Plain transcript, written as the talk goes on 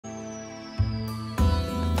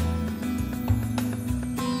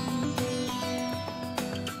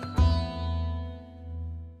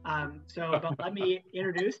But let me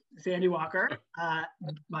introduce Sandy Walker,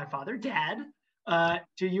 my father, Dad,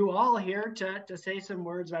 to you all here to say some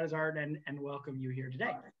words about his art and welcome you here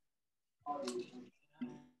today.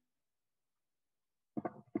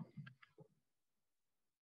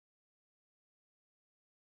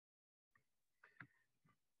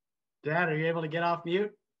 Dad, are you able to get off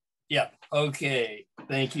mute? Yeah, okay.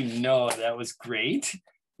 Thank you, Noah. That was great.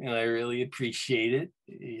 And I really appreciate it,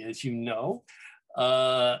 as you know.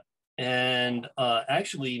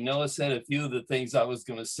 Actually, Noah said a few of the things I was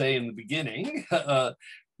going to say in the beginning,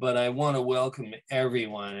 but I want to welcome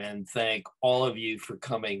everyone and thank all of you for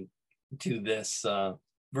coming to this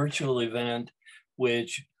virtual event,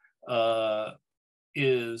 which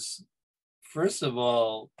is, first of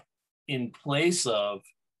all, in place of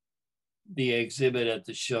the exhibit at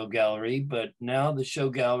the show gallery, but now the show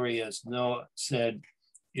gallery, as Noah said,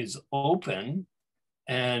 is open,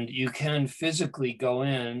 and you can physically go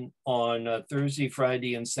in on Thursday,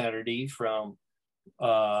 Friday, and Saturday from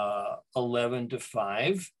 11 to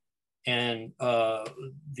 5, and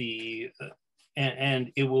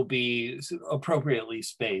and it will be appropriately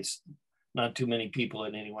spaced, not too many people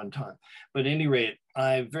at any one time. But at any rate,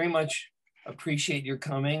 I very much appreciate your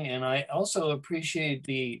coming, and I also appreciate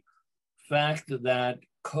the fact that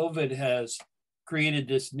COVID has created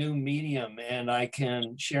this new medium, and I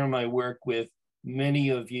can share my work with many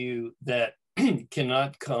of you that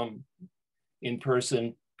cannot come in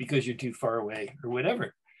person because you're too far away or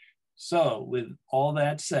whatever. So with all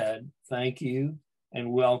that said, thank you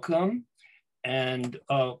and welcome. And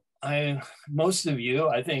most of you,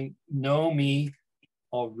 I think, know me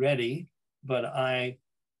already, but I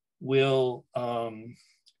will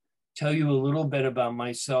tell you a little bit about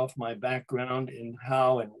myself, my background, and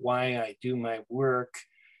how and why I do my work.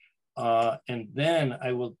 And then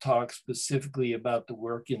I will talk specifically about the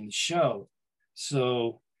work in the show.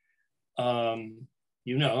 So,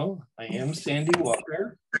 you know, I am Sandy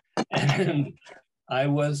Walker, and I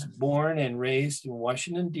was born and raised in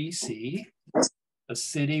Washington, D.C., a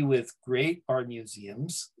city with great art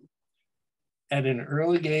museums. At an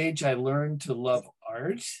early age, I learned to love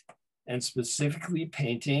art, and specifically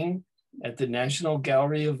painting, at the National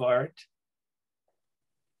Gallery of Art,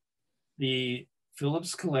 the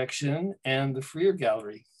Phillips Collection, and the Freer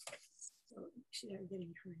Gallery.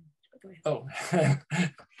 Oh,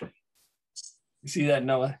 you see that,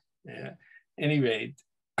 Noah? Yeah. Any rate,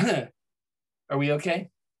 are we okay,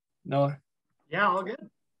 Noah? Yeah, all good.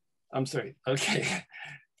 I'm sorry. Okay.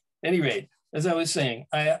 Any rate, as I was saying,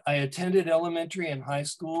 I attended elementary and high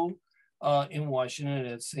school in Washington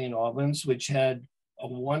at St. Albans, which had a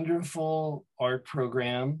wonderful art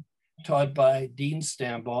program taught by Dean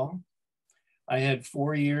Stambaugh. I had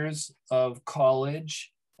 4 years of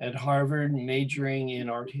college at Harvard majoring in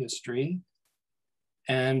art history,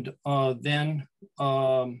 and then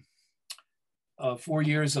 4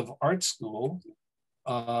 years of art school,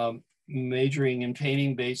 majoring in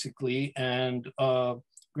painting basically, and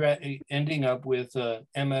ending up with an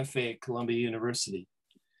MFA at Columbia University.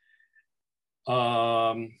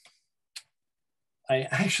 I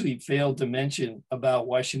actually failed to mention about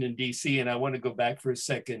Washington, D.C., and I want to go back for a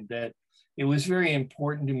second, that it was very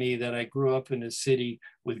important to me that I grew up in a city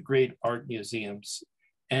with great art museums.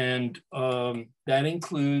 And that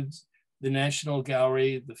includes the National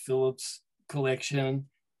Gallery, the Phillips Collection,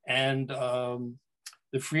 and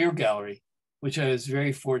the Freer Gallery, which I was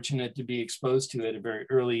very fortunate to be exposed to at a very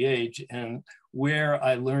early age, and where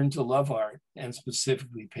I learned to love art, and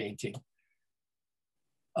specifically painting.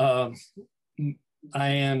 I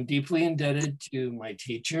am deeply indebted to my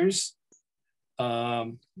teachers.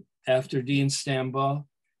 After Dean Stambaugh,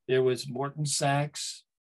 there was Morton Sachs,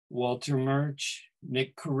 Walter Murch,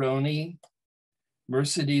 Nick Caroni,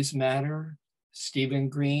 Mercedes Matter, Stephen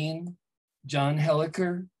Green, John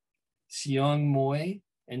Helliker, Seong Moy,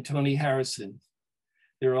 and Tony Harrison.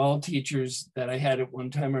 They're all teachers that I had at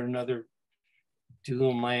one time or another, to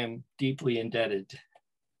whom I am deeply indebted.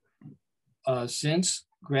 Since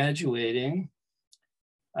graduating,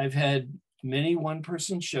 I've had many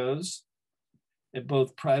one-person shows at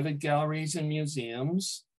both private galleries and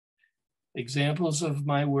museums. Examples of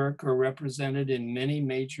my work are represented in many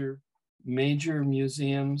major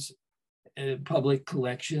museums, public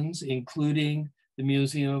collections, including the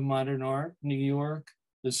Museum of Modern Art, New York,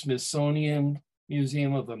 the Smithsonian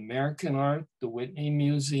Museum of American Art, the Whitney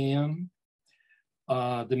Museum,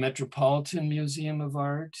 the Metropolitan Museum of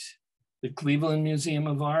Art, the Cleveland Museum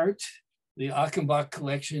of Art, the Achenbach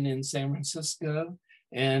Collection in San Francisco,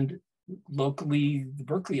 and locally, the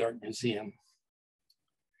Berkeley Art Museum.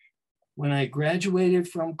 When I graduated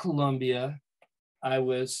from Columbia, I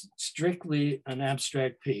was strictly an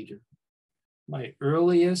abstract My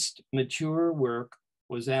earliest mature work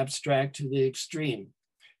was abstract to the extreme.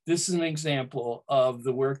 This is an example of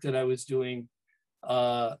the work that I was doing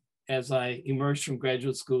as I emerged from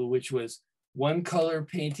graduate school, which was one color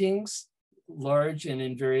paintings, large and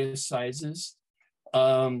in various sizes.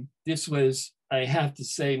 This was, I have to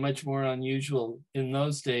say, much more unusual in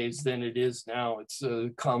those days than it is now. It's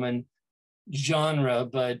a common genre,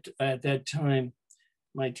 but at that time,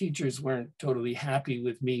 my teachers weren't totally happy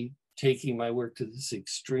with me taking my work to this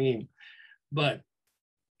extreme. But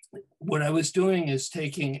what I was doing is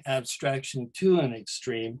taking abstraction to an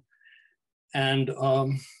extreme. And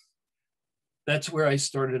that's where I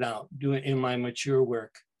started out doing in my mature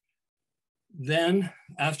work. Then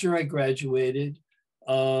after I graduated,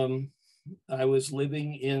 I was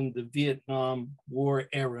living in the Vietnam War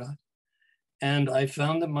era, and I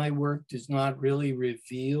found that my work does not really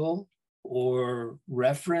reveal or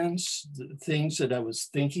reference the things that I was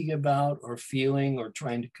thinking about or feeling or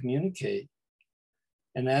trying to communicate.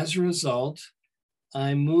 And as a result,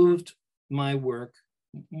 I moved my work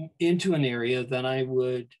into an area that I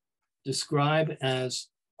would describe as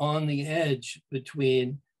on the edge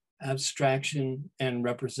between abstraction and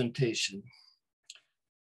representation.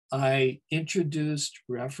 I introduced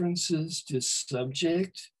references to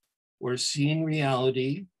subject or scene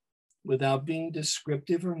reality without being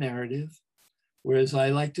descriptive or narrative, whereas I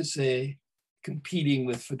like to say, competing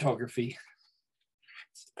with photography.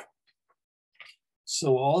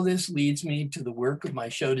 So all this leads me to the work of my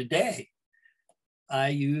show today. I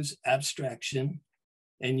use abstraction,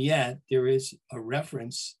 and yet there is a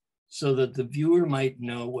reference so that the viewer might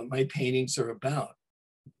know what my paintings are about.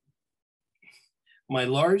 My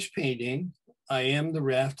large painting, I Am the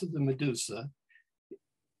Raft of the Medusa,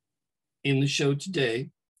 in the show today,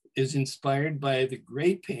 is inspired by the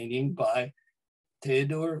great painting by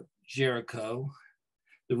Theodore Géricault,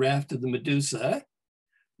 The Raft of the Medusa,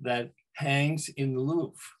 that hangs in the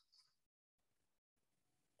Louvre.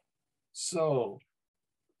 So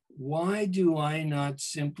why do I not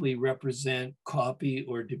simply represent, copy,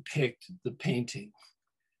 or depict the painting?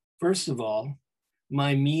 First of all,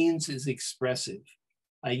 my means is expressive.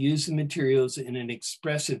 I use the materials in an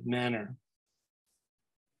expressive manner.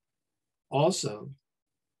 Also,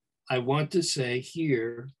 I want to say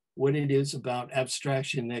here what it is about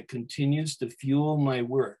abstraction that continues to fuel my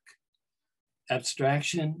work.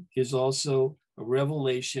 Abstraction is also a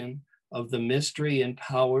revelation of the mystery and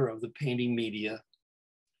power of the painting media.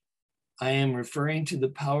 I am referring to the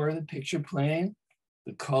power of the picture plane,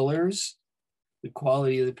 the colors, the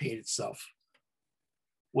quality of the paint itself.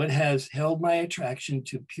 What has held my attraction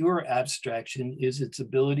to pure abstraction is its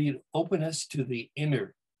ability to open us to the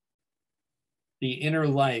inner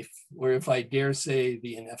life, or if I dare say,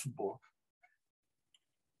 the ineffable.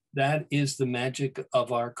 That is the magic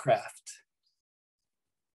of our craft.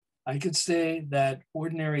 I could say that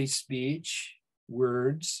ordinary speech,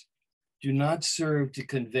 words, do not serve to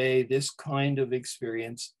convey this kind of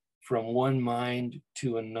experience from one mind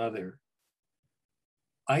to another.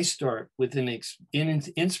 I start with an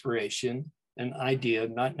inspiration, an idea,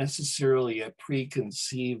 not necessarily a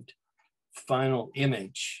preconceived final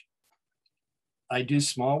image. I do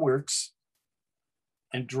small works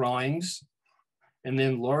and drawings, and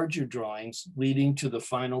then larger drawings leading to the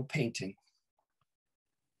final painting.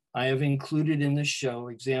 I have included in the show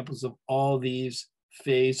examples of all these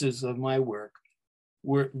phases of my work,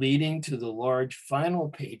 leading to the large final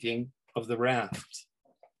painting of the raft.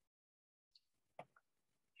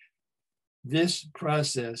 This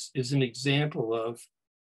process is an example of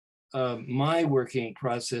my working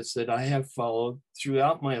process that I have followed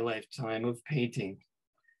throughout my lifetime of painting.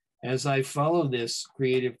 As I follow this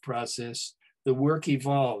creative process, the work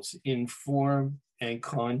evolves in form and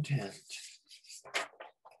content.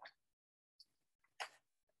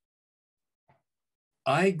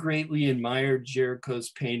 I greatly admired Géricault's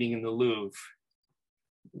painting in the Louvre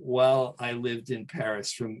while I lived in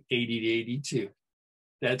Paris from 80 to 82.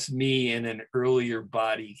 That's me in an earlier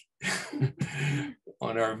body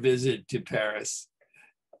on our visit to Paris.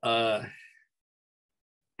 I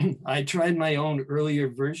tried my own earlier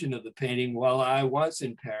version of the painting while I was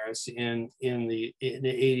in Paris in 80 to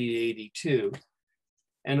 82.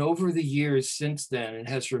 And over the years since then, it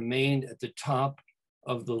has remained at the top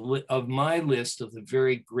of my list of the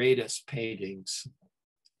very greatest paintings.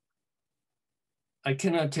 I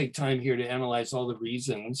cannot take time here to analyze all the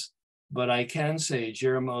reasons, but I can say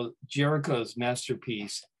Géricault's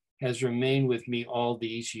masterpiece has remained with me all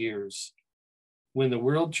these years. When the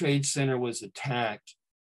World Trade Center was attacked,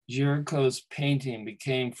 Géricault's painting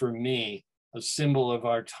became for me a symbol of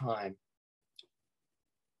our time.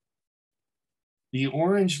 The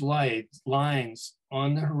orange lines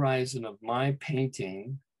on the horizon of my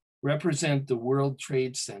painting represent the World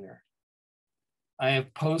Trade Center. I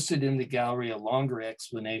have posted in the gallery a longer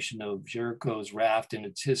explanation of Jericho's raft and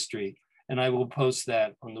its history, and I will post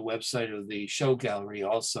that on the website of the show gallery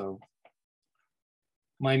also.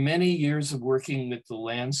 My many years of working with the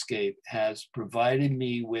landscape has provided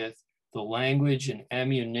me with the language and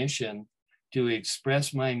ammunition to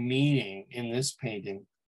express my meaning in this painting.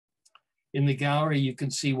 In the gallery, you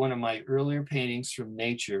can see one of my earlier paintings from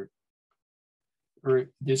nature.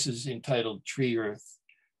 This is entitled Tree Earth.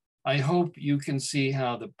 I hope you can see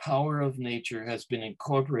how the power of nature has been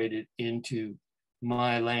incorporated into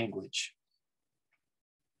my language.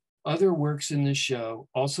 Other works in the show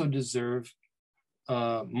also deserve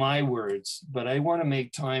my words, but I want to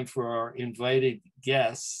make time for our invited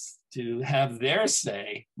guests to have their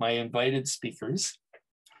say, my invited speakers.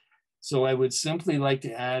 So I would simply like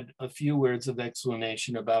to add a few words of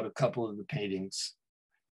explanation about a couple of the paintings.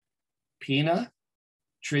 Pina,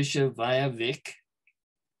 Tricia Vajovic,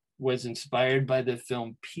 was inspired by the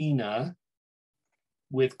film Pina,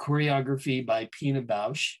 with choreography by Pina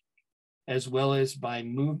Bausch, as well as by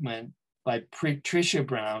movement by Tricia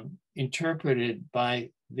Brown, interpreted by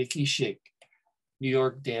Vicky Schick, New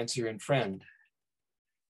York dancer and friend.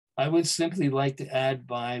 I would simply like to add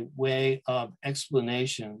by way of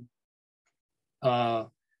explanation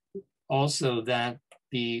also that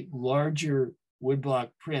the larger woodblock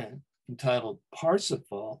print entitled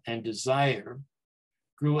Parsifal and Desire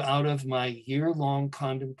grew out of my year-long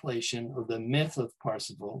contemplation of the myth of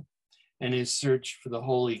Parsifal and his search for the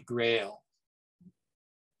Holy Grail.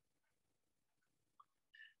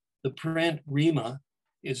 The print Rima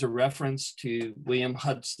is a reference to William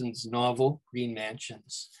Hudson's novel, Green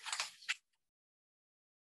Mansions.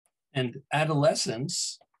 And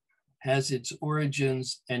adolescence has its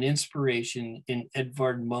origins and inspiration in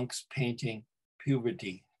Edvard Munch's painting,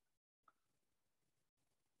 Puberty.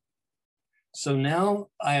 So now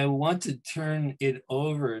I want to turn it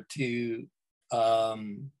over to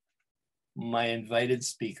my invited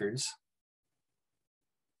speakers.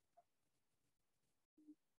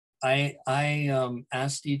 I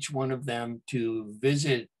asked each one of them to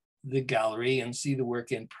visit the gallery and see the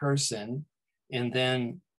work in person, and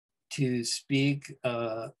then to speak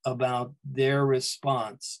about their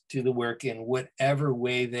response to the work in whatever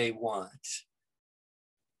way they want.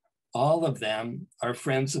 All of them are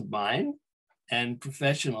friends of mine and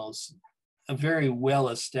professionals, very well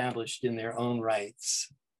established in their own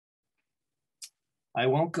rights. I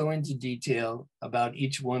won't go into detail about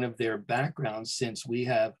each one of their backgrounds, since we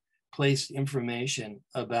have placed information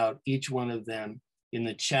about each one of them in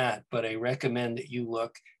the chat, but I recommend that you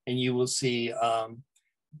look and you will see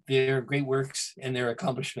their great works and their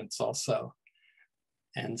accomplishments also.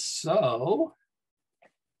 And so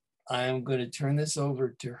I'm going to turn this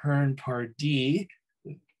over to Hearn Pardee,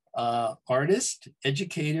 artist,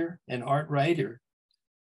 educator, and art writer,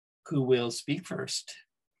 who will speak first.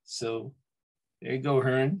 So there you go,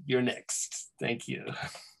 Hearn, you're next. Thank you.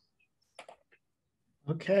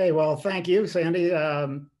 Okay, well, thank you, Sandy.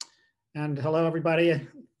 And hello, everybody.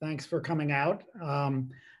 Thanks for coming out.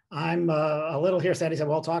 I'm a little here. Sandy said,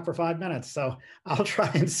 well, talk for 5 minutes. So I'll try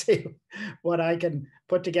and see what I can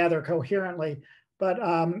put together coherently.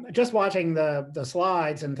 But just watching the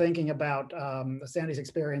slides and thinking about Sandy's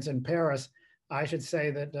experience in Paris, I should say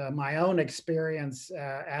that my own experience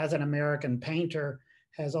as an American painter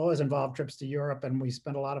has always involved trips to Europe. And we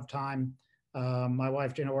spent a lot of time, my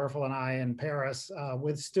wife, Gina Werfel, and I in Paris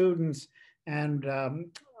with students. And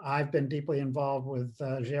I've been deeply involved with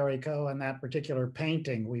Jericho and that particular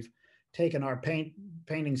painting. We've taken our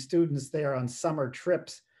painting students there on summer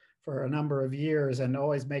trips for a number of years and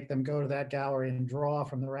always make them go to that gallery and draw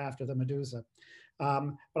from the raft of the Medusa.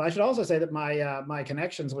 But I should also say that my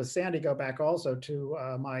connections with Sandy go back also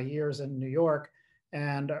to my years in New York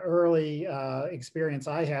and early experience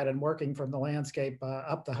I had in working from the landscape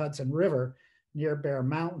up the Hudson River near Bear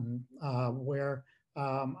Mountain, where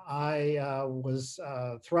I was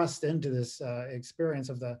thrust into this experience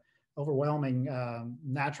of the overwhelming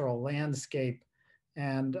natural landscape.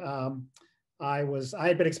 And I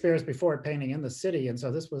had been experienced before at painting in the city. And so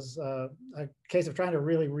this was a case of trying to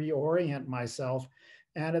really reorient myself.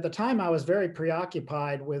 And at the time I was very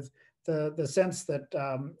preoccupied with the sense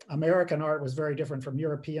that American art was very different from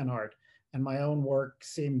European art. And my own work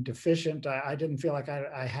seemed deficient. I didn't feel like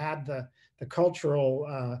I had the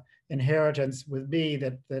cultural inheritance with me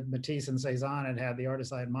that Matisse and Cezanne had, the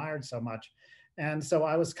artists I admired so much. And so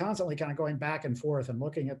I was constantly kind of going back and forth and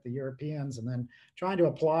looking at the Europeans and then trying to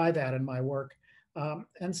apply that in my work.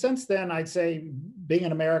 And since then, I'd say being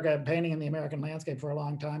in America and painting in the American landscape for a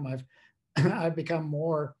long time, I've become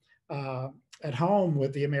more at home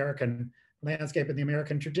with the American landscape and the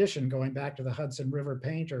American tradition, going back to the Hudson River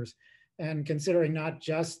painters, and considering not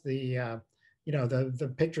just the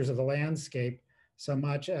the pictures of the landscape so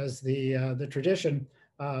much as the tradition,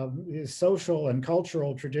 the social and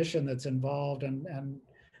cultural tradition that's involved. And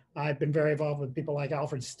I've been very involved with people like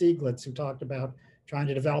Alfred Stieglitz, who talked about trying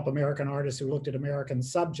to develop American artists who looked at American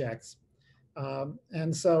subjects.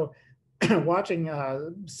 And so watching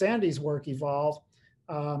Sandy's work evolve,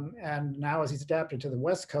 and now as he's adapted to the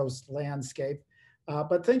West Coast landscape,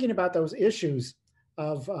 but thinking about those issues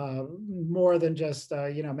of more than just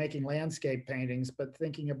making landscape paintings, but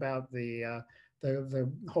thinking about the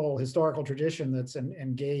whole historical tradition that's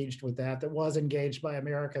engaged with that was engaged by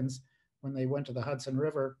Americans when they went to the Hudson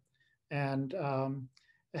River, and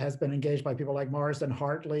has been engaged by people like Marsden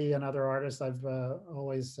Hartley and other artists I've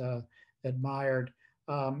always admired,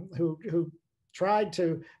 who tried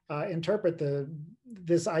to interpret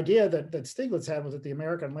this idea that Stieglitz had, was that the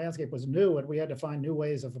American landscape was new and we had to find new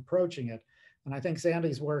ways of approaching it. And I think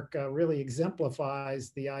Sandy's work really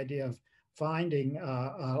exemplifies the idea of finding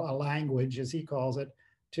a language, as he calls it,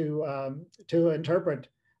 to interpret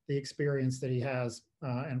the experience that he has,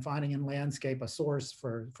 and finding in landscape a source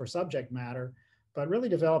for subject matter, but really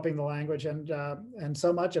developing the language. And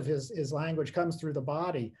so much of his language comes through the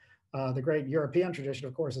body. The great European tradition,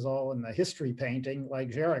 of course, is all in the history painting,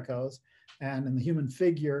 like Géricault's, and in the human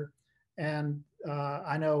figure. And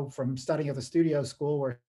I know from studying at the studio school,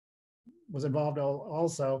 where was involved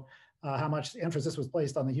also, how much emphasis was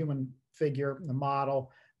placed on the human figure, the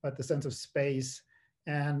model, but the sense of space,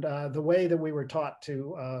 and the way that we were taught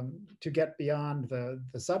to get beyond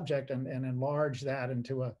the subject and enlarge that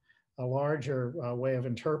into a larger way of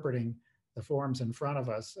interpreting the forms in front of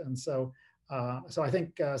us. And so I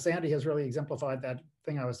think Sandy has really exemplified that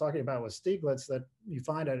thing I was talking about with Stieglitz, that you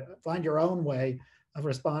find your own way of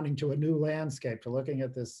responding to a new landscape, to looking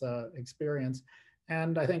at this experience.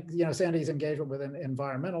 And I think, Sandy's engagement with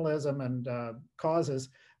environmentalism and causes,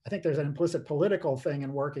 I think there's an implicit political thing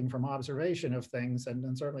in working from observation of things,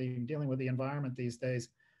 and certainly dealing with the environment these days.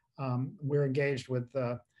 We're engaged with,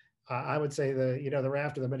 I would say, the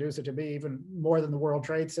raft of the Medusa to be even more than the World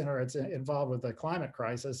Trade Center. It's involved with the climate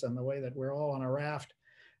crisis and the way that we're all on a raft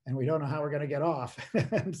and we don't know how we're going to get off.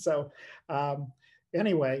 And so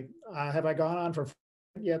anyway, have I gone on for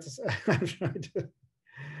yet? I'm trying to,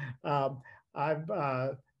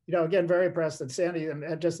 again, very impressed that Sandy,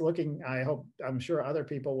 and just looking, I'm sure other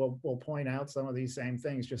people will point out some of these same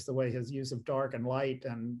things, just the way his use of dark and light,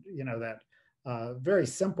 and that very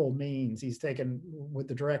simple means. He's taken, with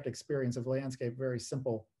the direct experience of landscape, very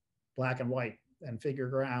simple black and white and figure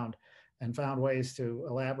ground, and found ways to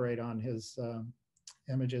elaborate on his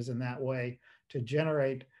images in that way to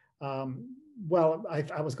generate, well,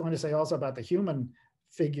 I was going to say also about the human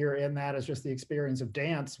figure in that is just the experience of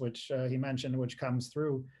dance, which he mentioned, which comes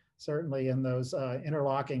through certainly in those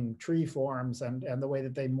interlocking tree forms and the way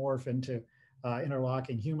that they morph into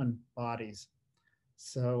interlocking human bodies.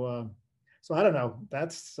 So I don't know,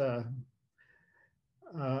 that's a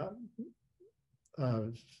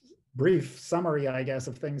brief summary, I guess,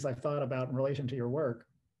 of things I've thought about in relation to your work.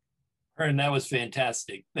 Hearn, that was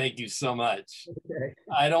fantastic. Thank you so much. Okay.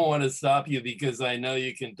 I don't want to stop you because I know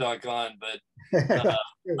you can talk on, but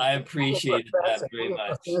I appreciate that very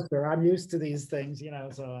much. I'm used to these things,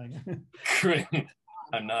 so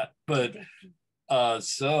I'm not, but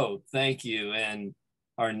so thank you. And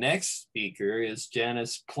our next speaker is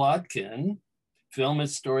Janis Plotkin, film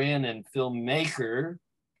historian and filmmaker.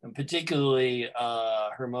 And particularly,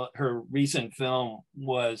 her recent film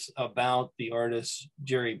was about the artist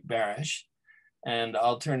Jerry Barish. And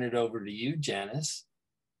I'll turn it over to you, Janis.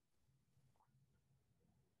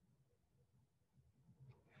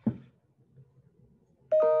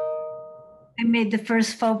 I made the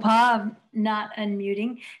first faux pas of not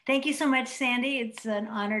unmuting. Thank you so much, Sandy. It's an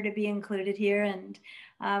honor to be included here. And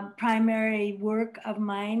primary work of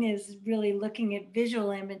mine is really looking at visual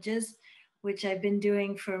images, which I've been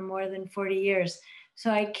doing for more than 40 years. So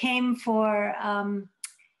I came for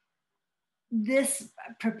this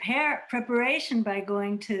preparation by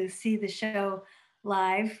going to see the show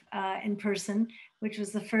live in person, which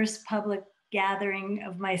was the first public gathering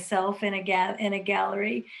of myself in a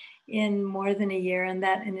gallery in more than a year. And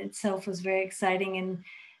that in itself was very exciting. And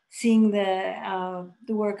seeing the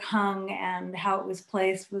work hung and how it was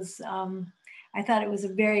placed was, I thought it was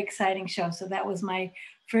a very exciting show. So that was my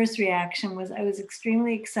first reaction. Was I was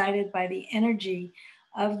extremely excited by the energy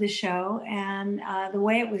of the show and the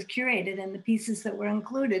way it was curated and the pieces that were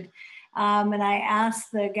included. And I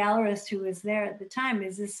asked the gallerist who was there at the time,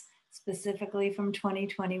 is this specifically from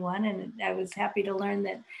 2021? And I was happy to learn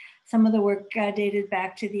that some of the work dated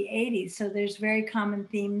back to the 80s. So there's very common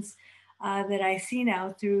themes that I see now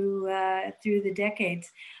through the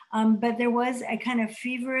decades. But there was a kind of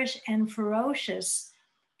feverish and ferocious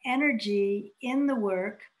energy in the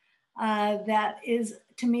work that is,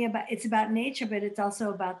 to me, it's about nature, but it's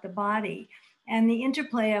also about the body. And the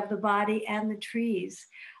interplay of the body and the trees,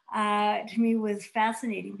 to me, was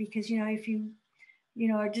fascinating because, if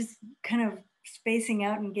you are just kind of spacing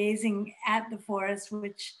out and gazing at the forest,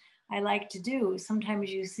 which I like to do, sometimes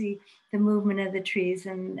you see the movement of the trees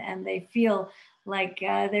and they feel like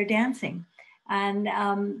they're dancing. And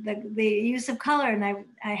the use of color, and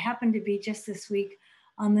I happened to be just this week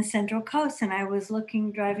on the Central Coast, and I was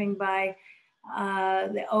driving by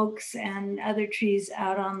the oaks and other trees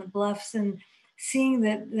out on the bluffs and seeing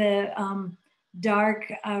the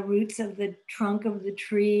dark roots of the trunk of the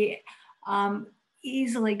tree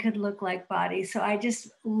easily could look like bodies. So I just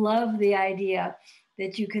love the idea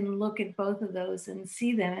that you can look at both of those and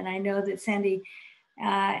see them. And I know that Sandy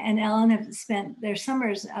and Ellen have spent their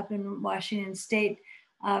summers up in Washington State,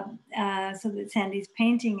 so that Sandy's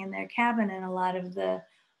painting in their cabin, and a lot of the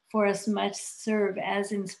forests must serve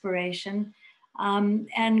as inspiration,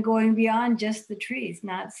 and going beyond just the trees,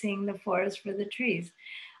 not seeing the forest for the trees.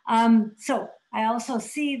 So I also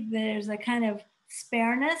see there's a kind of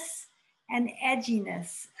spareness and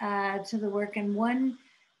edginess to the work. And one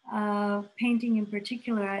painting in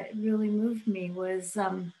particular that really moved me was,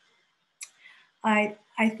 I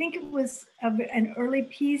think it was an early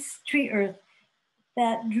piece, Tree Earth,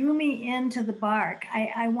 that drew me into the bark.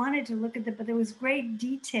 I wanted to look at it, but there was great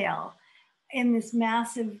detail in this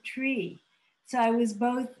massive tree. So I was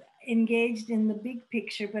both engaged in the big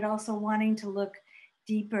picture, but also wanting to look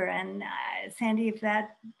deeper. And Sandy, if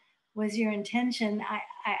that was your intention,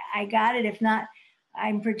 I got it. If not,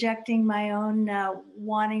 I'm projecting my own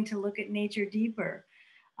wanting to look at nature deeper.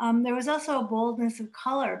 There was also a boldness of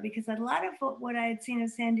color, because a lot of what I had seen of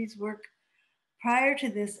Sandy's work prior to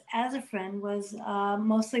this as a friend was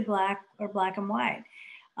mostly black or black and white,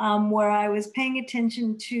 where I was paying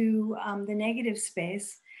attention to the negative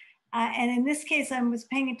space. And in this case, I was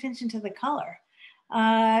paying attention to the color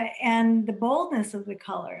and the boldness of the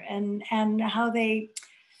color and how they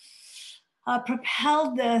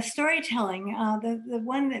propelled the storytelling. The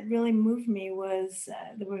one that really moved me was,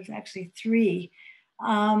 there was actually three,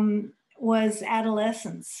 was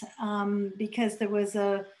adolescence, because there was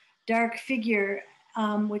a dark figure,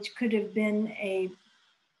 which could have been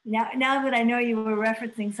now that I know you were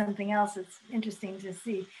referencing something else, it's interesting to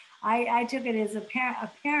see. I took it as a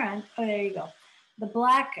parent, oh, there you go.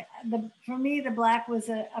 For me, the black was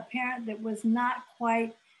a parent that was not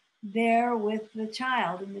quite there with the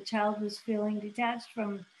child, and the child was feeling detached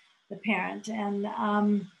from the parent and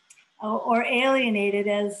or alienated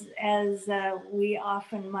as we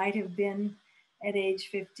often might have been at age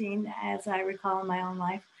 15, as I recall in my own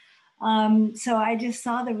life. So I just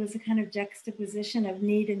saw there was a kind of juxtaposition of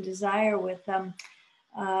need and desire with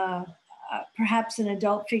perhaps an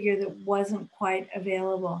adult figure that wasn't quite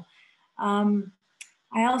available.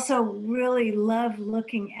 I also really love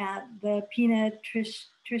looking at the Pina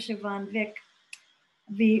Trisha Von Vick.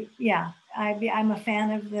 I'm a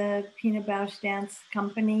fan of the Pina Bausch Dance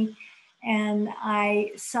Company, and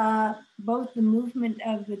I saw both the movement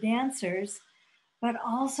of the dancers, but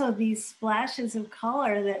also these splashes of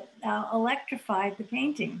color that electrified the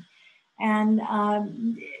painting. And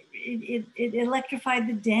it electrified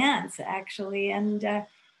the dance, actually, and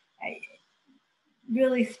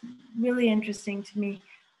really, really interesting to me.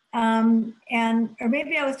 Or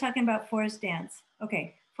maybe I was talking about forest dance.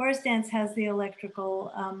 Okay, forest dance has the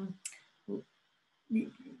electrical,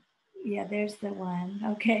 yeah, there's the one,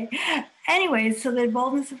 okay. Anyways, so the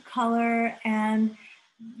boldness of color, and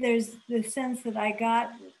there's the sense that I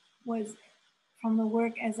got was from the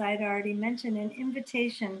work, as I'd already mentioned, an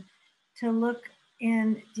invitation to look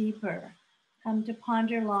in deeper, to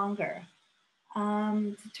ponder longer,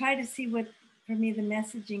 to try to see what, for me, the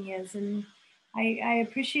messaging is. And I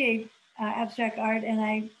appreciate abstract art,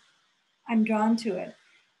 and I'm drawn to it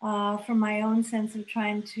from my own sense of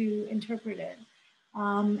trying to interpret it,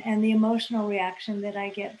 and the emotional reaction that I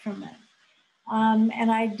get from it.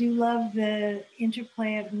 And I do love the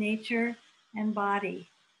interplay of nature and body.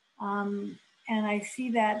 And I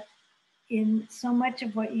see that in so much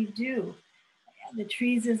of what you do. The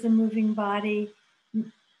trees as a moving body,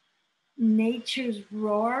 nature's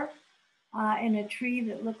roar in a tree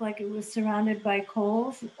that looked like it was surrounded by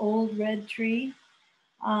coals, old red tree.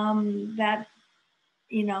 that,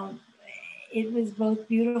 you know, it was both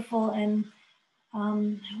beautiful and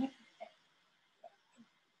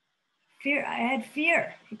fear. I had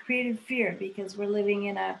fear. It created fear because we're living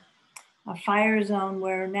in a fire zone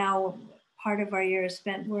where now part of our year is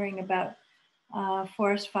spent worrying about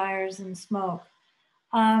forest fires and smoke.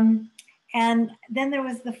 And then there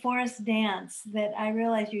was the forest dance that I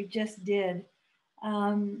realized you just did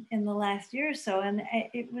in the last year or so. And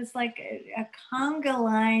it was like a conga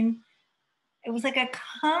line. It was like a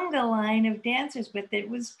conga line of dancers, but it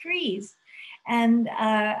was trees. And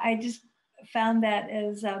I just found that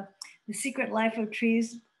as the secret life of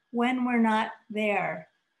trees. When we're not there,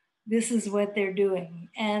 this is what they're doing.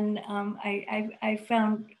 And I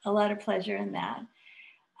found a lot of pleasure in that.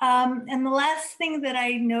 And the last thing that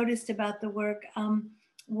I noticed about the work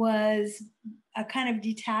was a kind of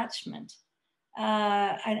detachment,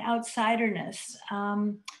 an outsiderness,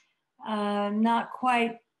 not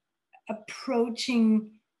quite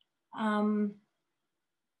approaching,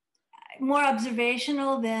 more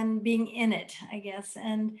observational than being in it, I guess.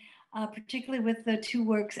 And particularly with the two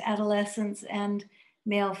works, Adolescence and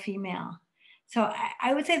Male, Female. So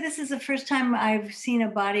I would say this is the first time I've seen a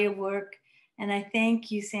body of work. And I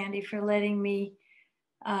thank you, Sandy, for letting me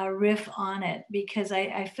riff on it, because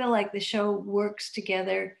I feel like the show works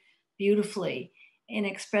together beautifully in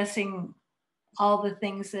expressing all the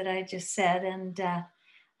things that I just said. And I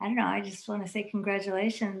don't know, I just want to say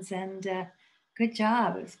congratulations and good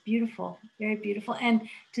job. It was beautiful, very beautiful. And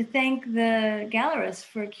to thank the gallerists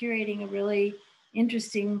for curating a really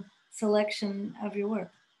interesting selection of your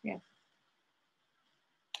work. Yeah.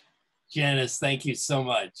 Janis, thank you so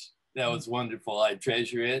much. That was wonderful. I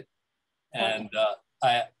treasure it. And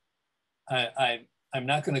I'm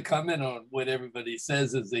not going to comment on what everybody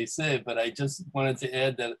says as they say it, but I just wanted to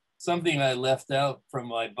add that something I left out from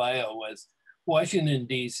my bio was Washington,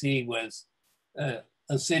 D.C. was a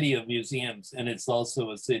city of museums, and it's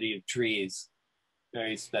also a city of trees.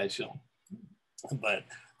 Very special. But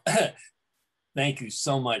thank you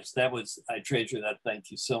so much. I treasure that.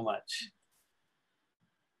 Thank you so much.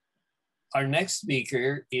 Our next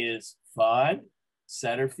speaker is Foad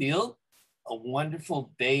Satterfield, a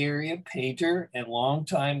wonderful Bay Area painter and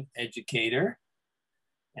longtime educator.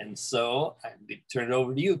 And so I'm going to turn it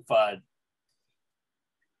over to you, Foad.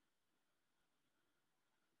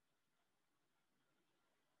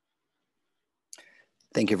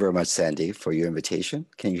 Thank you very much, Sandy, for your invitation.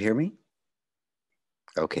 Can you hear me?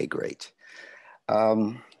 Okay, great.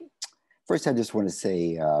 First, I just want to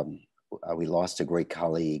say we lost a great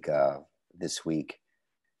colleague this week,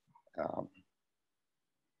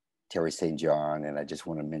 Terry St. John, and I just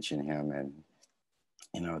want to mention him and,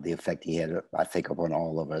 you know, the effect he had, I think, upon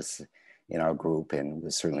all of us in our group, and we're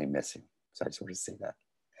certainly missing. So I just want to say that.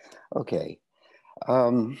 Okay.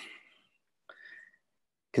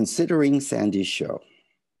 Considering Sandy's show,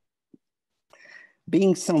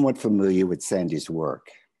 being somewhat familiar with Sandy's work,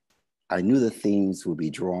 I knew the themes would be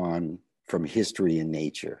drawn from history and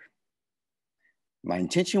nature. My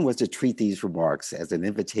intention was to treat these remarks as an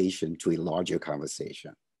invitation to a larger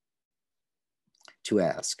conversation, to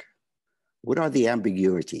ask, what are the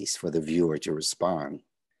ambiguities for the viewer to respond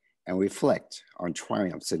and reflect on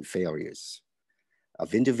triumphs and failures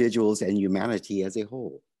of individuals and humanity as a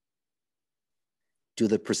whole? Do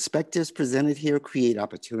the perspectives presented here create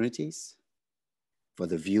opportunities for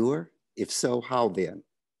the viewer? If so, how then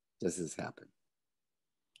does this happen?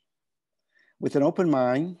 With an open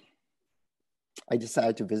mind, I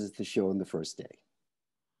decided to visit the show on the first day.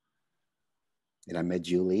 And I met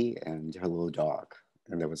Julie and her little dog,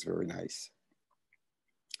 and that was very nice.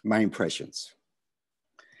 My impressions.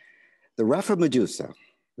 The Rafa Medusa,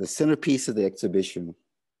 the centerpiece of the exhibition,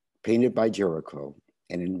 painted by Jericho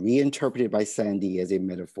and reinterpreted by Sandy as a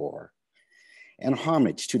metaphor, and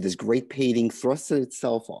homage to this great painting thrusted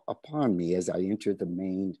itself upon me as I entered the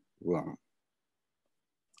main room.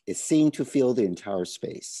 It seemed to fill the entire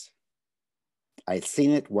space. I had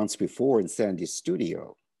seen it once before in Sandy's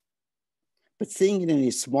studio, but seeing it in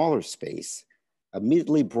a smaller space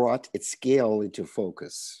immediately brought its scale into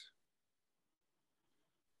focus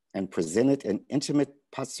and presented an intimate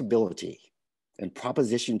possibility and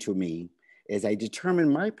proposition to me as I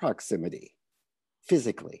determined my proximity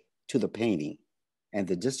physically to the painting and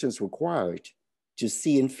the distance required to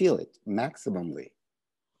see and feel it maximally.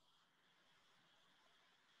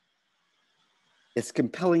 Its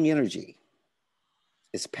compelling energy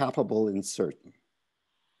is palpable and certain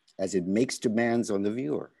as it makes demands on the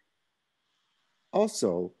viewer.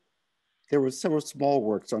 Also, there were several small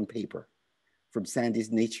works on paper from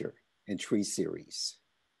Sandy's Nature and Tree series.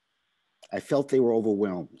 I felt they were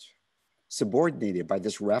overwhelmed, subordinated by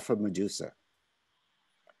this wrath of Medusa.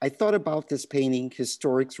 I thought about this painting's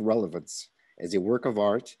historic relevance as a work of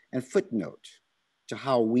art and footnote to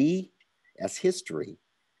how we, as history,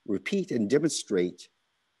 repeat and demonstrate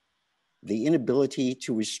the inability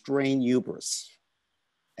to restrain hubris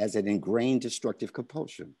as an ingrained destructive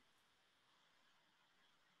compulsion.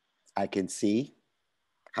 I can see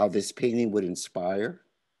how this painting would inspire,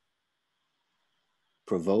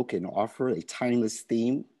 provoke, and offer a timeless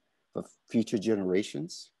theme for future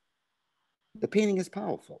generations. The painting is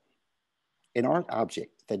powerful, an art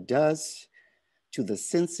object that does to the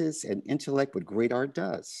senses and intellect what great art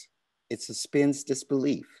does. It suspends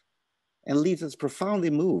disbelief and leaves us profoundly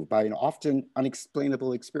moved by an often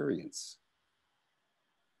unexplainable experience.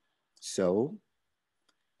 So,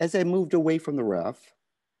 as I moved away from the raft,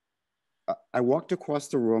 I walked across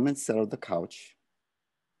the room and sat on the couch,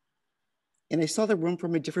 and I saw the room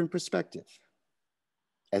from a different perspective,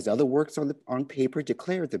 as other works on paper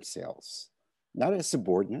declared themselves, not as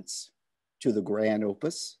subordinates to the grand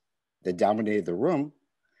opus that dominated the room,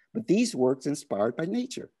 but these works inspired by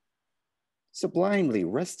nature, sublimely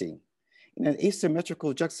resting in an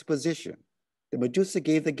asymmetrical juxtaposition. The Medusa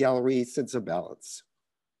gave the gallery a sense of balance.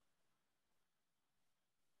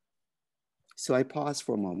 So I paused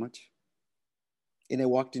for a moment, and I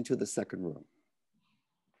walked into the second room.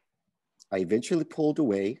 I eventually pulled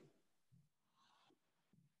away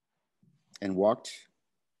and walked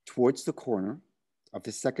towards the corner of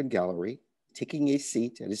the second gallery, taking a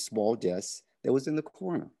seat at a small desk that was in the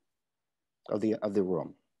corner of the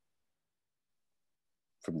room.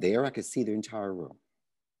 From there, I could see the entire room.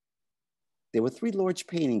 There were three large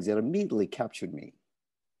paintings that immediately captured me.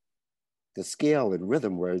 The scale and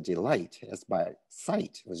rhythm were a delight as my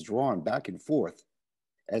sight was drawn back and forth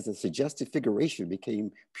as the suggested figuration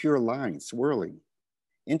became pure lines swirling,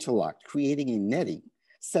 interlocked, creating a netting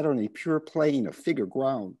set on a pure plane of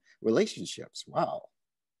figure-ground relationships. Wow.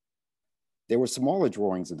 There were smaller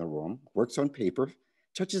drawings in the room, works on paper,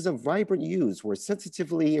 touches of vibrant hues were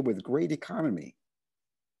sensitively and with great economy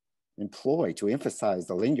employed to emphasize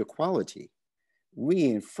the linear quality,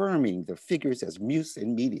 reaffirming the figures as muse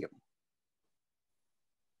and medium.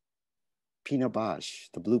 Pina Bausch,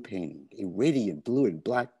 the blue painting, a radiant blue and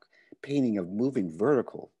black painting of moving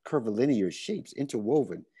vertical, curvilinear shapes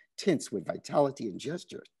interwoven, tense with vitality and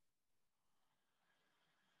gesture.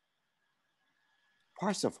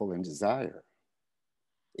 Parsifal and desire.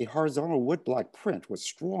 A horizontal woodblock print was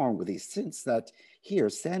strong with a sense that here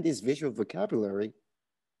Sandy's visual vocabulary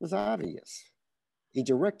was obvious. A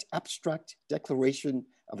direct abstract declaration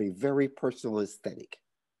of a very personal aesthetic.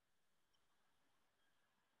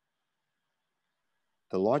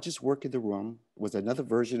 The largest work in the room was another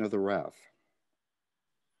version of the raft,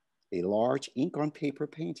 a large ink on paper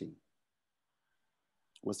painting.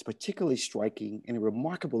 Was particularly striking and a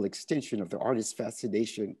remarkable extension of the artist's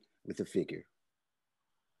fascination with the figure.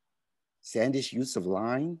 Sandy's use of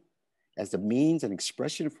line as a means and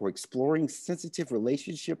expression for exploring sensitive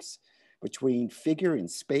relationships between figure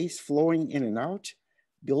and space, flowing in and out,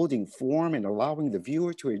 building form and allowing the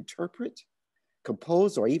viewer to interpret,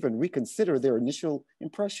 compose, or even reconsider their initial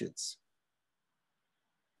impressions.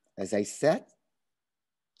 As I sat,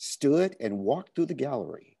 stood, and walked through the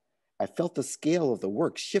gallery, I felt the scale of the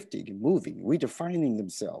work shifting and moving, redefining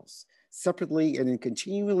themselves separately and in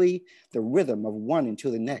continually the rhythm of one into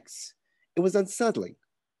the next. It was unsettling,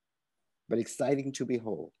 but exciting to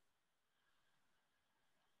behold.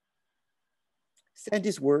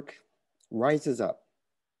 Sandy's work rises up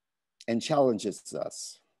and challenges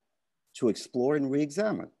us to explore and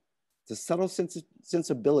re-examine the subtle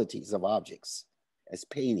sensibilities of objects as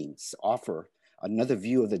paintings offer another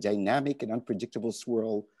view of the dynamic and unpredictable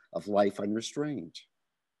swirl of life unrestrained.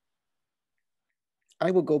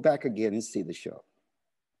 I will go back again and see the show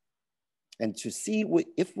and to see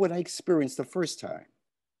if what I experienced the first time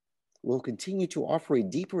will continue to offer a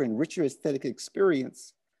deeper and richer aesthetic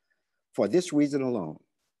experience for this reason alone.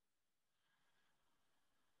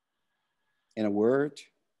 In a word,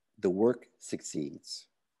 the work succeeds.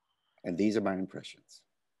 And these are my impressions.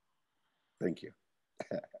 Thank you.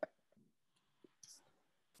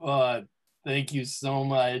 Thank you so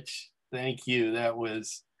much. Thank you. That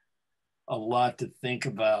was a lot to think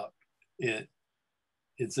about.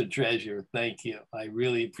 It's a treasure. Thank you. I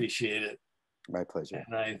really appreciate it. My pleasure.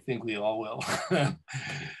 And I think we all will.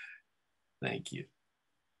 Thank you.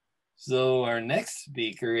 So our next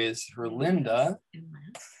speaker is Herlinde.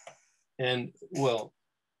 And well,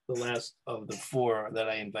 the last of the four that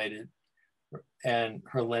I invited. And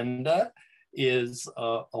Herlinde is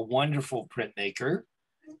a wonderful printmaker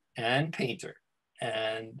and painter.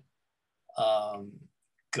 And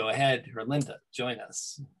Go ahead, Herlinde, join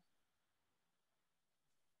us.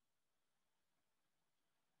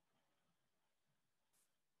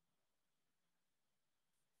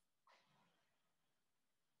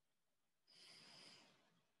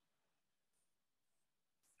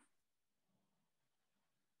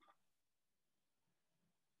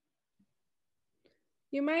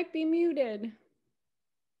 You might be muted.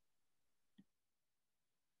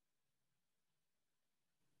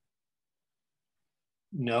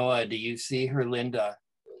 Noah, do you see Herlinde?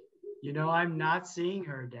 You know, I'm not seeing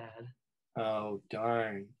her, Dad. Oh,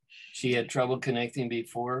 darn. She had trouble connecting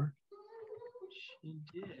before? She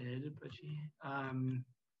did, but she,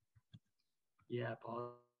 yeah,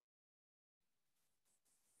 Paul.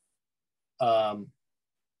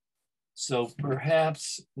 So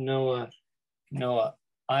perhaps Noah,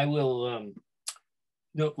 I will,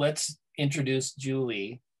 no, let's introduce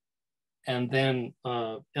Julie, and then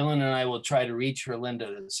Ellen and I will try to reach Herlinde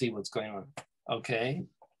to see what's going on. Okay.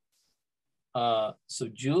 So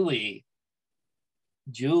Julie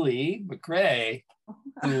McRae,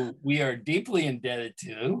 who we are deeply indebted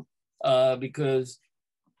to because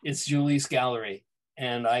it's Julie's gallery.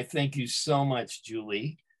 And I thank you so much,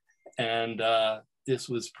 Julie. And this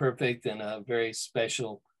was perfect, and a very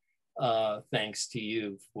special thanks to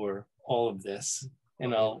you for all of this.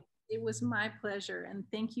 And it was my pleasure, and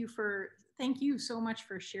thank you so much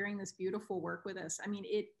for sharing this beautiful work with us. I mean,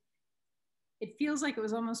 it feels like it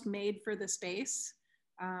was almost made for the space.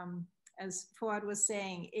 As Foad was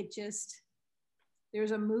saying,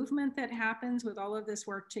 there's a movement that happens with all of this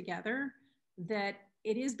work together that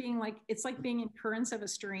it's like being in currents of a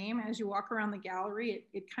stream. As you walk around the gallery,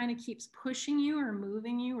 it kind of keeps pushing you or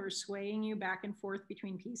moving you or swaying you back and forth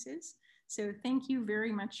between pieces. So thank you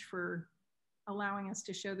very much for allowing us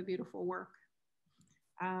to show the beautiful work.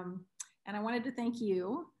 And I wanted to thank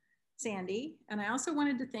you, Sandy, and I also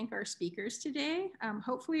wanted to thank our speakers today.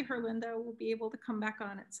 Hopefully Herlinde will be able to come back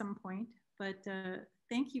on at some point, but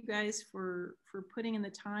thank you guys for putting in the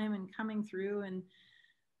time and coming through and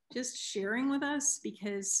just sharing with us,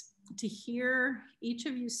 because to hear each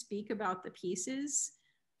of you speak about the pieces,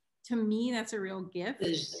 to me, that's a real gift.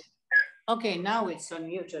 Okay, now it's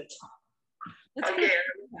unmuted. Okay,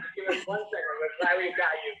 give us 1 second. Let's try we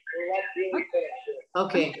got you. Let's really finish it.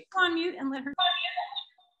 Okay. Go on mute and let her.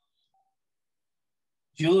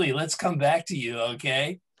 Julie, let's come back to you,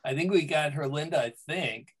 okay? I think we got Herlinde, I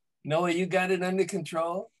think. Noah, you got it under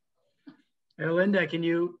control? Herlinde, can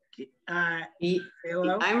you say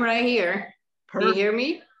hello? I'm right here. Can you hear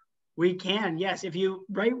me? We can, yes. If you,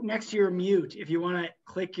 right next to your mute, if you want to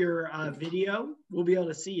click your video, we'll be able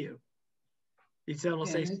to see you. So it'll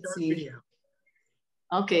say start video.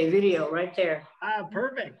 Okay, video right there.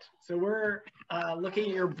 Perfect. So we're looking at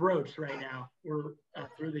your brooch right now. We're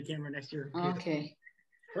through the camera next to your computer. Okay.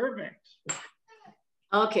 Perfect.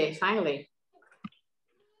 Okay, finally.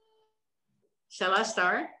 Shall I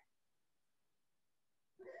start?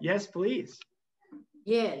 Yes, please.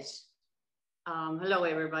 Yes. Hello,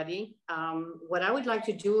 everybody. What I would like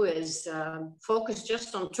to do is focus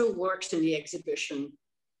just on 2 works in the exhibition.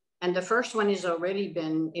 And the first one has already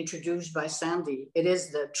been introduced by Sandy. It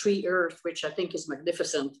is the tree earth, which I think is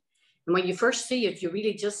magnificent. And when you first see it, you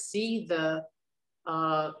really just see the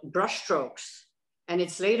brush strokes. And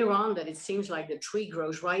it's later on that it seems like the tree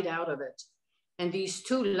grows right out of it. And these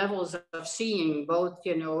 2 levels of seeing both,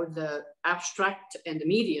 you know, the abstract and the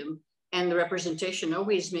medium and the representation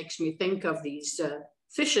always makes me think of these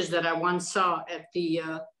fishes that I once saw at the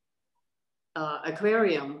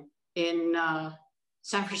aquarium in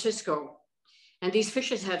San Francisco. And these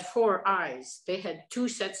fishes had 4 eyes. They had 2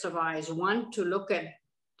 sets of eyes, one to look at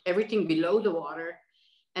everything below the water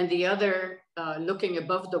and the other looking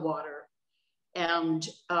above the water. And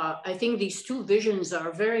I think these 2 visions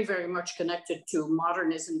are very, very much connected to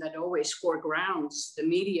modernism that always foregrounds the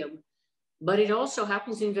medium. But it also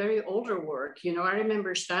happens in very older work. You know, I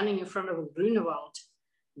remember standing in front of a Grunewald,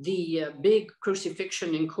 the big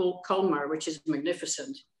crucifixion in Colmar, which is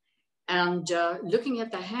magnificent. And looking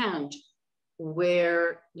at the hand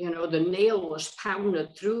where, you know, the nail was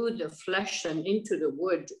pounded through the flesh and into the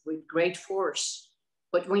wood with great force.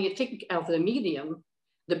 But when you think of the medium,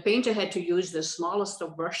 the painter had to use the smallest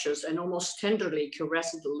of brushes and almost tenderly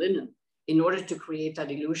caress the linen in order to create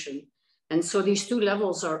that illusion. And so these 2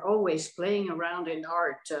 levels are always playing around in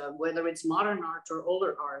art, whether it's modern art or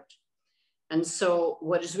older art. And so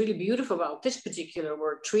what is really beautiful about this particular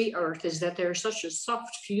work, Tree Earth, is that there's such a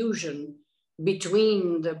soft fusion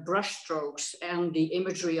between the brush strokes and the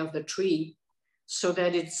imagery of the tree, so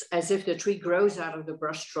that it's as if the tree grows out of the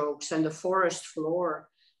brush strokes and the forest floor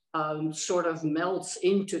sort of melts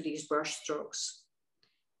into these brush strokes.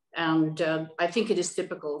 And I think it is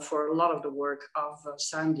typical for a lot of the work of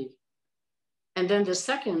Sandy. And then the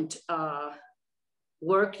second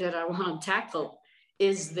work that I want to tackle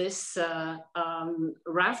is this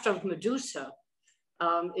raft of Medusa.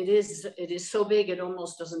 It is so big it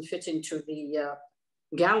almost doesn't fit into the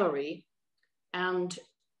gallery. And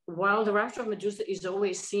while the raft of Medusa is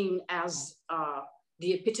always seen as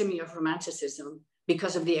the epitome of romanticism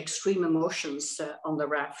because of the extreme emotions on the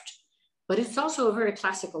raft, but it's also a very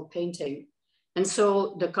classical painting. And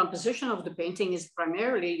so the composition of the painting is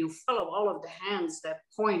primarily, you follow all of the hands that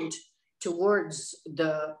point towards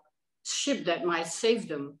the ship that might save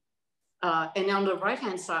them. And on the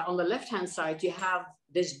right-hand side, on the left-hand side, you have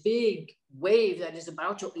this big wave that is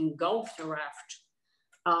about to engulf the raft.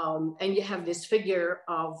 And you have this figure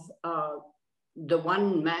of the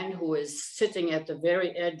one man who is sitting at the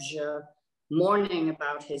very edge, mourning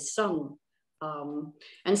about his son.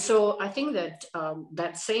 And so I think that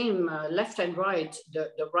that same left and right,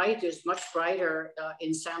 the right is much brighter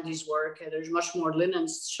in Sandy's work. There's much more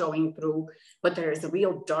linens showing through, but there is a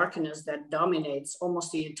real darkness that dominates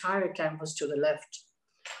almost the entire canvas to the left.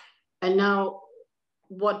 And now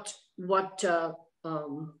what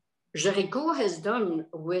Géricault has done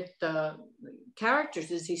with the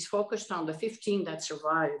characters is he's focused on the 15 that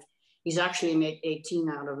survived. He's actually made 18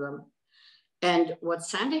 out of them. And what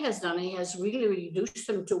Sandy has done, he has really reduced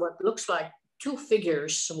them to what looks like two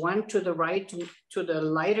figures, one to the right, to the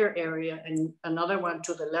lighter area, and another one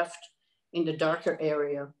to the left in the darker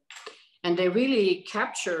area. And they really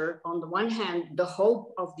capture, on the one hand, the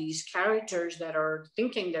hope of these characters that are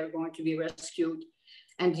thinking they're going to be rescued.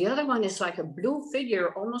 And the other one is like a blue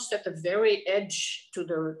figure, almost at the very edge to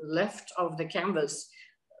the left of the canvas,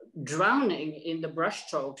 drowning in the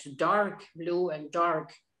brushstrokes, dark blue and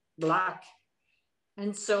dark black.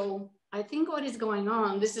 And so I think what is going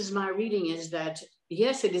on, this is my reading, is that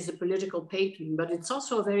yes, it is a political painting, but it's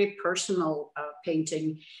also a very personal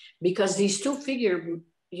painting, because these two figures,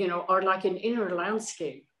 you know, are like an inner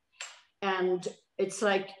landscape. And it's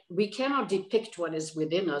like, we cannot depict what is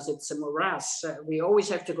within us. It's a morass. We always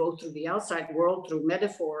have to go through the outside world, through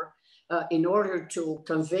metaphor, in order to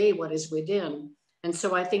convey what is within. And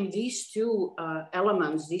so I think these two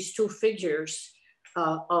elements, these two figures,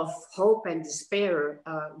 of hope and despair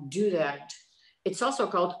do that. It's also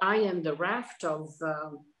called I Am the Raft of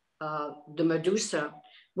the Medusa,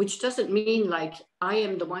 which doesn't mean like I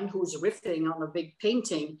am the one who's riffing on a big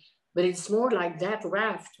painting, but it's more like that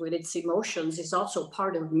raft with its emotions is also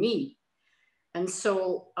part of me. And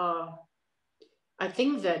so I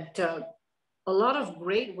think that a lot of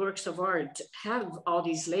great works of art have all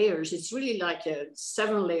these layers. It's really like a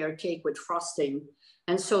 7-layer cake with frosting.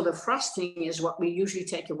 And so the frosting is what we usually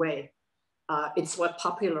take away. It's what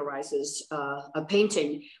popularizes a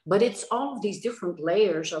painting, but it's all of these different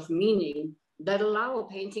layers of meaning that allow a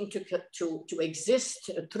painting to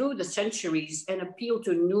exist through the centuries and appeal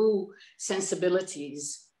to new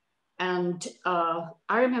sensibilities. And I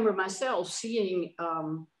remember myself seeing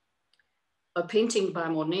a painting by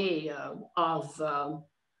Monet of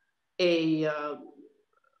a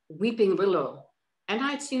weeping willow. And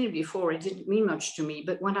I'd seen it before, it didn't mean much to me,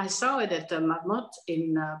 but when I saw it at the Marmotte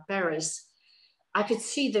in Paris, I could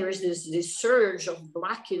see there is this surge of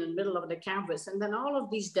black in the middle of the canvas, and then all of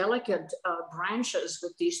these delicate branches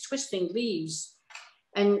with these twisting leaves.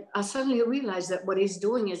 And I suddenly realized that what he's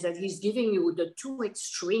doing is that he's giving you the two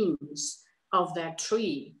extremes of that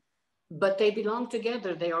tree, but they belong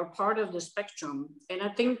together. They are part of the spectrum. And I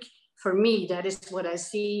think for me, that is what I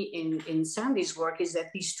see in Sandy's work, is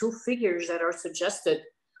that these two figures that are suggested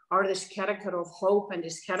are this character of hope and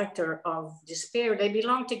this character of despair. They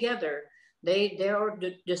belong together. They are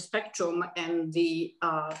the spectrum and the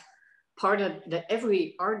part of that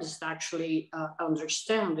every artist actually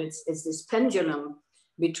understands. It's this pendulum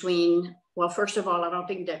between, well, first of all, I don't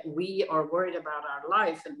think that we are worried about our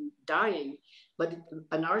life and dying, but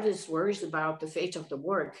an artist worries about the fate of the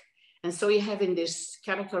work. And so you have in this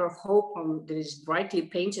character of hope that is brightly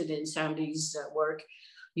painted in Sandy's work,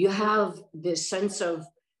 you have this sense of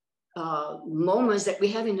moments that we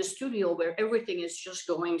have in the studio where everything is just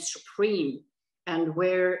going supreme, and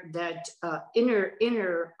where that inner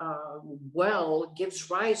well gives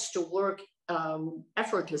rise to work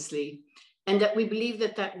effortlessly, and that we believe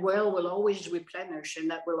that that well will always replenish and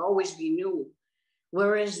that will always be new.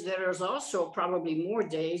 Whereas there's also probably more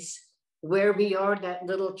days where we are that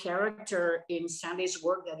little character in Sandy's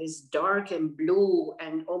work that is dark and blue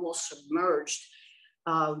and almost submerged,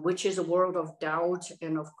 which is a world of doubt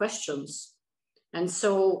and of questions. And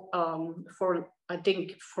so I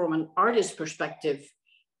think from an artist's perspective,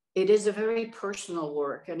 it is a very personal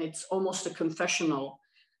work, and it's almost a confessional.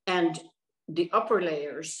 And the upper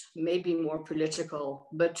layers may be more political,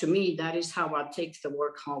 but to me, that is how I take the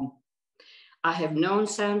work home. I have known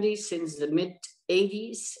Sandy since the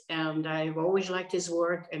mid-'80s, and I've always liked his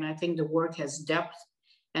work, and I think the work has depth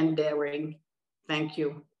and daring. Thank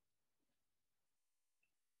you.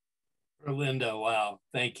 Herlinde, wow,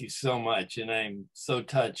 thank you so much. And I'm so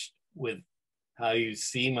touched with how you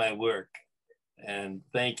see my work. And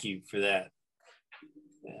thank you for that.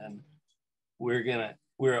 And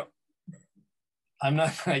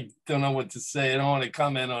I don't know what to say. I don't want to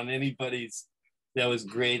comment on anybody's. That was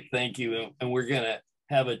great, thank you. And we're gonna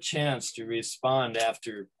have a chance to respond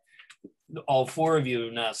after all four of you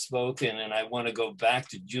have now spoken. And I want to go back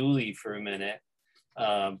to Julie for a minute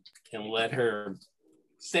and let her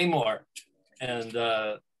say more. And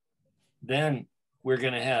then we're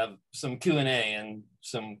gonna have some Q&A and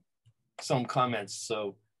some comments.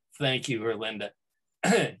 So thank you, Herlinde.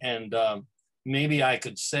 And maybe I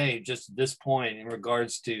could say just at this point in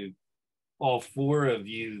regards to all four of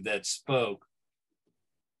you that spoke,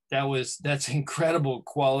 that's incredible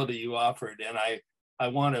quality you offered. And I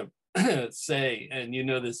want to say, and you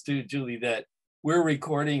know this too, Julie, that we're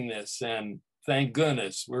recording this, and thank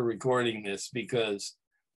goodness we're recording this, because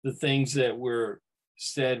the things that were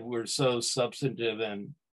said were so substantive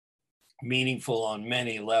and meaningful on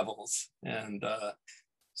many levels. And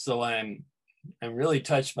so I'm really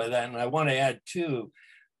touched by that. And I want to add too,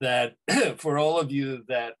 that for all of you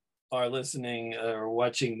that are listening or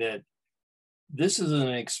watching, that this is an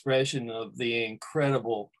expression of the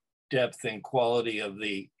incredible depth and quality of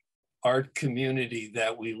the art community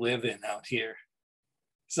that we live in out here.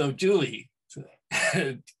 So Julie,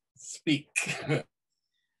 speak.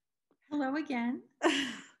 Hello again.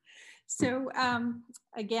 So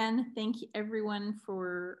again, thank you everyone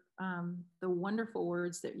for the wonderful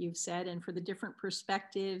words that you've said and for the different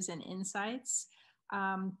perspectives and insights.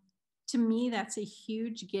 To me, that's a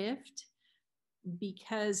huge gift,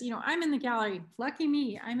 because, you know, I'm in the gallery, lucky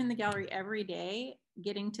me, I'm in the gallery every day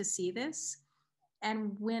getting to see this.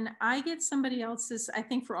 And when I get somebody else's, I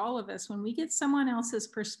think for all of us, when we get someone else's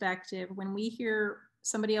perspective, when we hear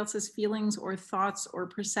somebody else's feelings or thoughts or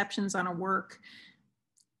perceptions on a work,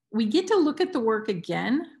 we get to look at the work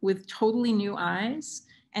again with totally new eyes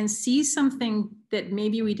and see something that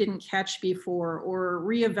maybe we didn't catch before, or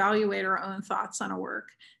reevaluate our own thoughts on a work.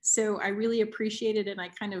 So I really appreciate it. And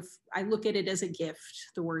I look at it as a gift,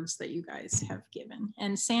 the words that you guys have given.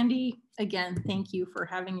 And Sandy, again, thank you for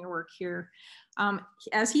having your work here.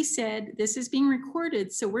 As he said, this is being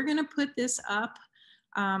recorded. So we're gonna put this up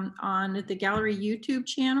on the gallery YouTube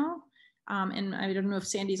channel. And I don't know if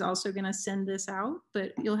Sandy's also gonna send this out,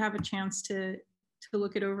 but you'll have a chance to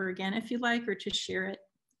look it over again if you'd like, or to share it.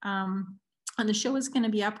 And the show is going to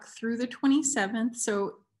be up through the 27th.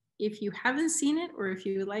 So if you haven't seen it, or if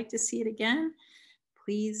you would like to see it again,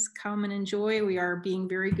 please come and enjoy. We are being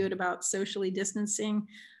very good about socially distancing.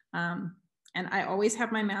 And I always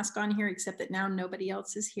have my mask on here, except that now nobody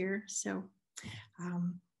else is here. So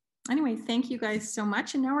anyway, thank you guys so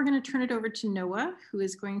much. And now we're going to turn it over to Noah, who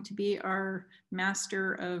is going to be our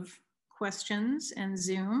master of questions and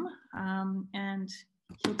Zoom. And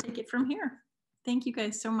he'll take it from here. Thank you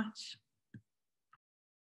guys so much.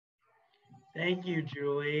 Thank you,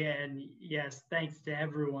 Julie. And yes, thanks to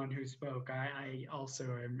everyone who spoke. I also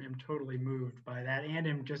am totally moved by that, and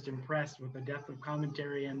am just impressed with the depth of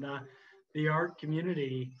commentary and the art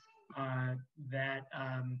community that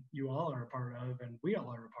you all are a part of, and we all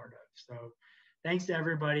are a part of. So thanks to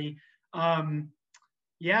everybody.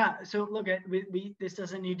 Yeah, so look, this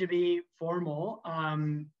doesn't need to be formal.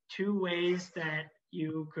 Two ways that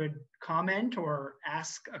you could comment or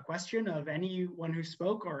ask a question of anyone who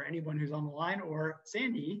spoke, or anyone who's on the line, or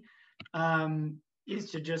Sandy, is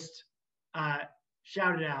to just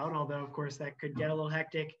shout it out, although of course that could get a little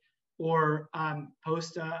hectic, or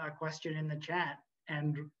post a question in the chat,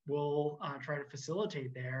 and we'll try to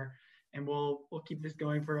facilitate there, and we'll keep this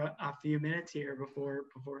going for a few minutes here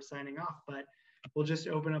before signing off, but we'll just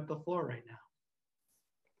open up the floor right now.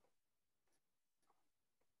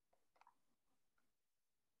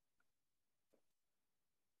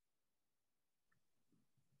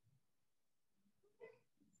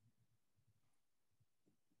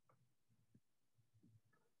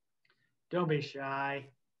 Don't be shy.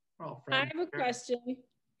 We're all friends. I have a question.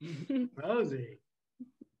 Rosie.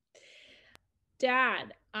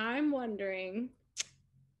 Dad, I'm wondering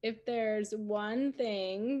if there's one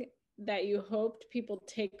thing that you hoped people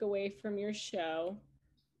take away from your show,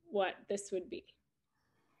 what this would be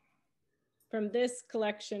from this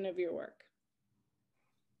collection of your work.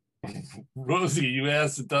 Rosie, you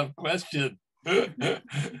asked a tough question.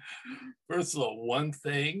 First of all, one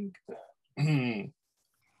thing. The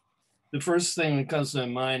first thing that comes to my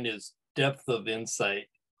mind is depth of insight.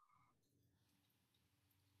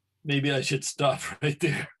 Maybe I should stop right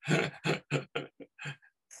there.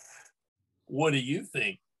 What do you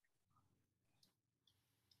think?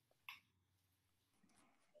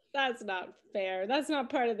 That's not fair. That's not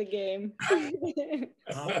part of the game. Okay.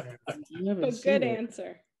 A good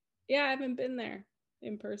answer. Yeah, I haven't been there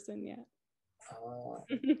in person yet.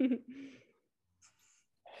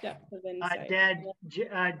 Depth of insight. Dad,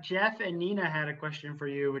 Jeff and Nina had a question for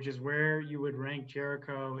you, which is where you would rank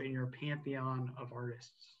Jericho in your pantheon of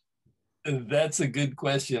artists. That's a good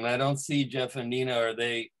question. I don't see Jeff and Nina. Are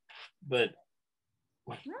they? But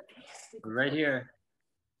right here.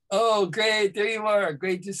 Oh, great! There you are.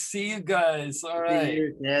 Great to see you guys. All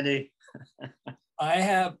right, Andy.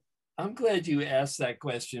 I'm glad you asked that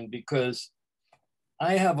question because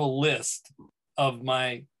I have a list of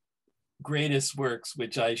my greatest works,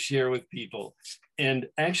 which I share with people. And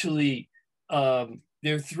actually, there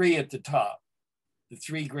are three at the top. The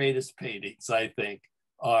three greatest paintings, I think,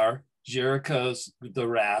 are Jericho's The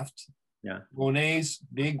Raft, Monet's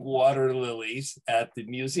Big Water Lilies at the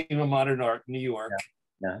Museum of Modern Art, New York,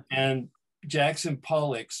 and Jackson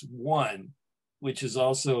Pollock's One, which is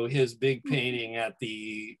also his big painting at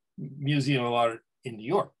the Museum of Art in New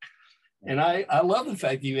York. And I love the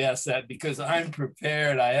fact that you asked that because I'm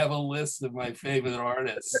prepared. I have a list of my favorite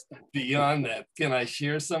artists beyond that. Can I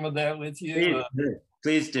share some of that with you?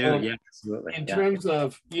 Please do. Yeah, absolutely. In terms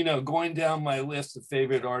of, going down my list of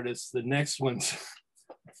favorite artists, the next ones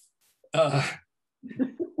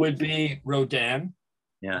would be Rodin.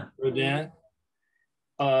 Yeah. Rodin.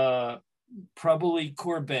 Probably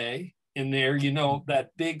Courbet in there, that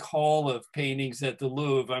big hall of paintings at the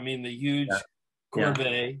Louvre. I mean, the huge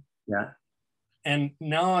Courbet. Yeah. And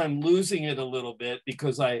now I'm losing it a little bit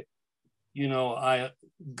because I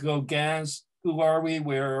Gauguin's Who Are We?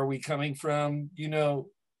 Where Are We Coming From?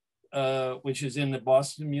 Which is in the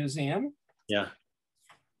Boston Museum. Yeah.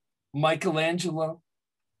 Michelangelo.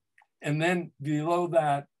 And then below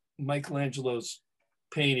that, Michelangelo's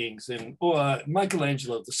paintings and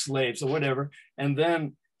Michelangelo, the Slaves or whatever. And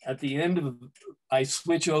then at the end I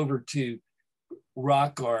switch over to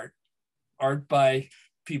rock art by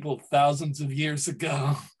people thousands of years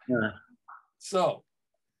ago. Yeah. So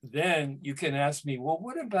then you can ask me, well,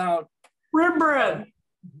 what about Rembrandt?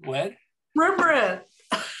 What? Rembrandt.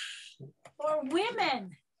 Or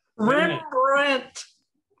women. Rembrandt.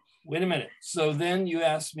 Wait a minute. So then you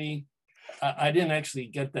asked me, I didn't actually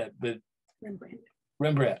get that, but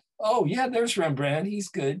Rembrandt. Oh yeah, there's Rembrandt. He's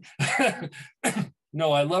good.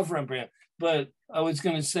 No, I love Rembrandt. But I was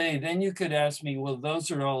going to say, then you could ask me, well,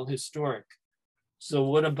 those are all historic. So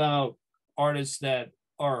what about artists that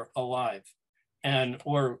are alive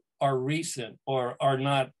or are recent or are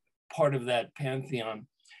not part of that pantheon?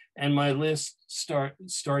 And my list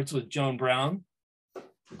starts with Joan Brown,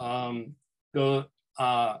 who's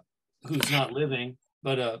not living,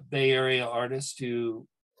 but a Bay Area artist who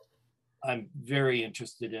I'm very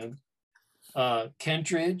interested in.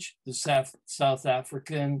 Kentridge, the South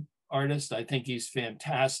African artist, I think he's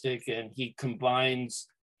fantastic, and he combines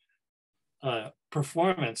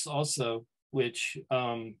performance also, which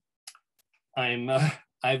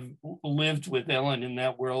I've lived with Ellen in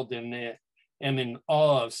that world and am in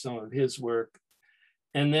awe of some of his work.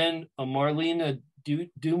 And then Marlene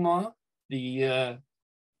Dumas, the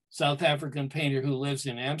South African painter who lives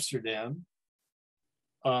in Amsterdam.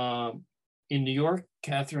 In New York,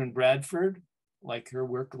 Catherine Bradford, like her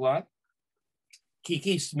work a lot.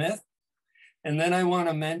 Kiki Smith. And then I want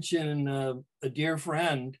to mention a dear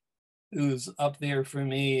friend who's up there for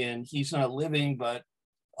me, and he's not living, but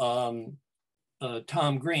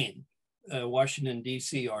Tom Green, a Washington,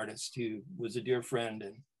 D.C. artist who was a dear friend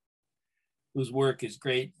and whose work is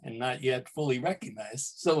great and not yet fully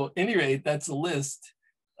recognized. So at any rate, that's a list.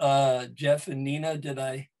 Jeff and Nina, did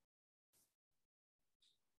I?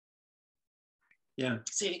 Yeah.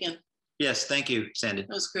 Say it again. Yes, thank you, Sandy. That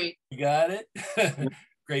was great. You got it?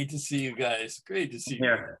 Great to see you guys. Great to see you.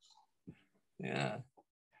 Here. Yeah.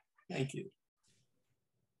 Thank you.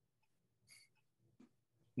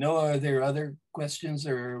 Noah, are there other questions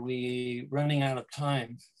or are we running out of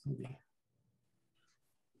time?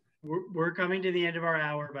 We're coming to the end of our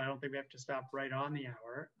hour, but I don't think we have to stop right on the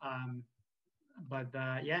hour.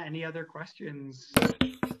 Yeah, any other questions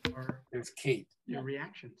or there's Kate. Your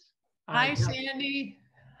reactions? Hi, yeah. Sandy.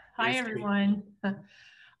 Hi, everyone.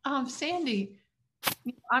 Sandy,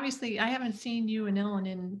 obviously I haven't seen you and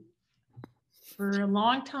Ellen for a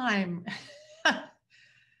long time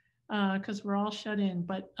because we're all shut in,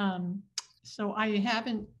 but so I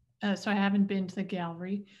haven't been to the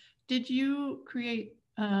gallery. Did you create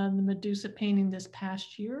the Medusa painting this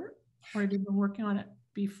past year, or have you been working on it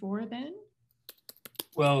before then?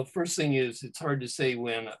 Well, first thing is, it's hard to say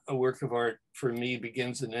when a work of art for me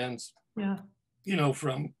begins and ends. Yeah. You know,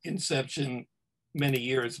 from inception many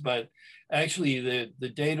years, but actually the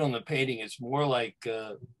date on the painting is more like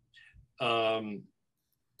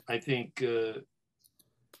I think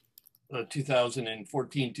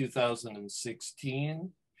 2014,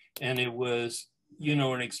 2016, and it was, you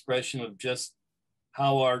know, an expression of just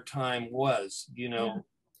how our time was, you know,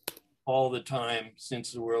 all the time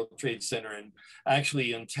since the World Trade Center, and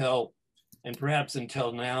actually until, and perhaps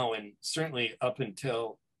until now, and certainly up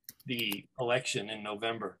until the election in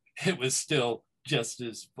November, it was still just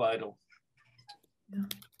as vital. Yeah.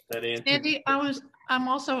 That answer. Andy, I'm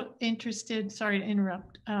also interested, sorry to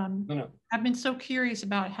interrupt. No. I've been so curious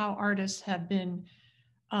about how artists have been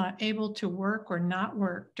able to work or not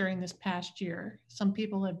work during this past year. Some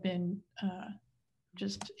people have been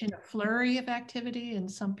just in a flurry of activity, and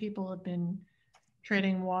some people have been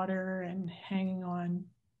treading water and hanging on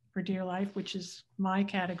for dear life, which is my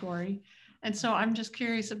category. And so I'm just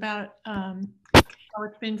curious about how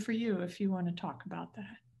it's been for you, if you want to talk about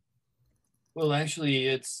that. Well, actually,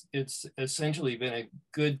 it's essentially been a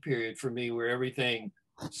good period for me where everything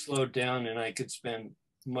slowed down and I could spend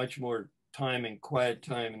much more time and quiet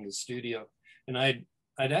time in the studio. And I'd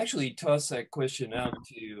actually toss that question out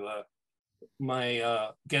to my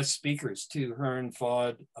guest speakers too, Hearn,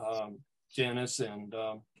 Foad, Janis, and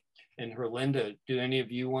Herlinde. Do any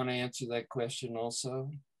of you want to answer that question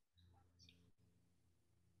also?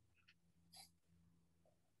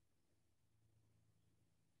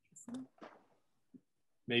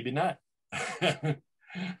 Maybe not.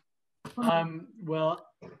 Well,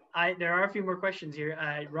 there are a few more questions here.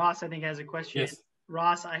 Ross, I think, has a question. Yes.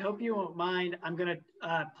 Ross, I hope you won't mind. I'm going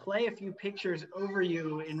to play a few pictures over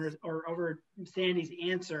you or over Sandy's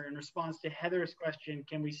answer in response to Heather's question.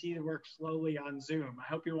 Can we see the work slowly on Zoom? I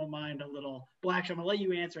hope you won't mind a little. Well, actually, I'm going to let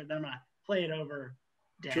you answer it. Then I'm going to play it over.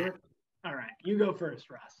 Dan. Sure. All right. You go first,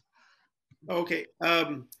 Ross. Okay.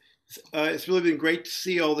 It's really been great to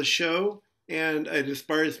see all the show. And it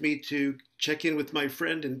inspires me to check in with my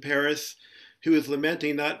friend in Paris who is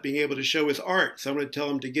lamenting not being able to show his art. So I'm going to tell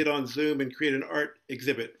him to get on Zoom and create an art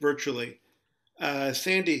exhibit virtually.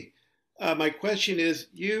 Sandy, my question is,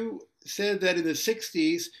 you said that in the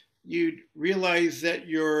 60s, you realized that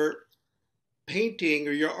your painting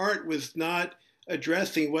or your art was not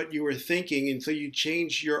addressing what you were thinking, and so you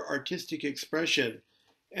changed your artistic expression.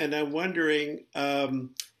 And I'm wondering,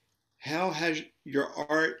 how has your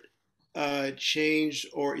art changed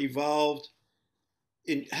or evolved?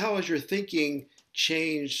 How has your thinking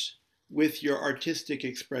changed with your artistic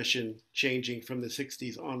expression changing from the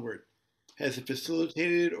 60s onward? Has it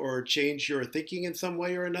facilitated or changed your thinking in some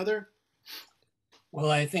way or another? Well,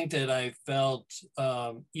 I think that I felt,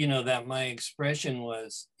 you know, that my expression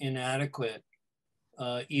was inadequate,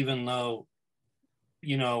 even though,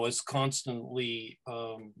 you know, I was constantly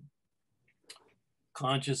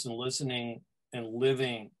conscious and listening and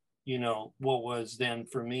living, you know, what was then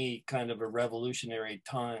for me kind of a revolutionary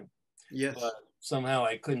time. Yes. But somehow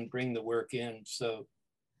I couldn't bring the work into,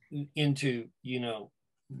 you know,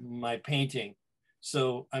 my painting.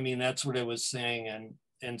 So, I mean, that's what I was saying.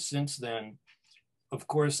 And since then, of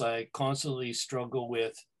course, I constantly struggle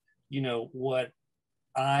with, you know, what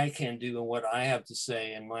I can do and what I have to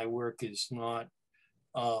say. And my work is not,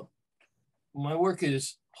 my work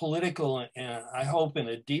is political, and I hope in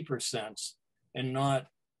a deeper sense, and not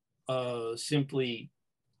simply,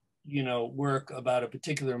 you know, work about a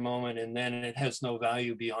particular moment and then it has no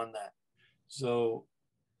value beyond that. So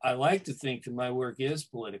I like to think that my work is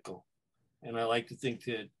political, and I like to think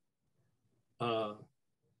that,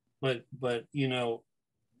 but you know,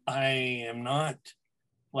 I am not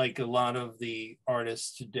like a lot of the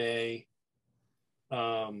artists today.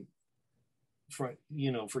 For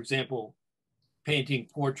example, painting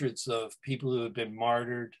portraits of people who have been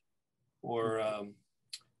martyred, or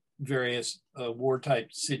various war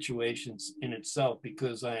type situations in itself,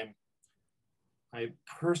 because I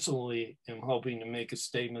personally am hoping to make a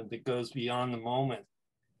statement that goes beyond the moment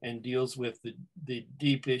and deals with the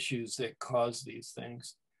deep issues that cause these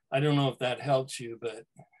things. I don't know if that helps you, but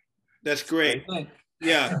that's great.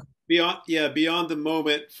 Yeah, beyond the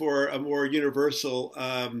moment for a more universal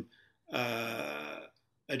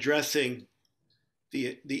addressing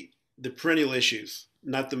the perennial issues,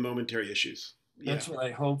 not the momentary issues. That's what I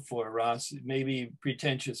hope for, Ross. It may be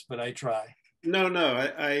pretentious, but I try. No,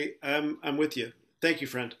 I'm with you. Thank you,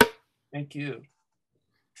 friend. Thank you.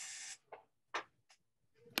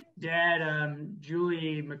 Dad,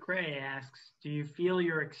 Julie McRae asks, do you feel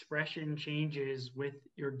your expression changes with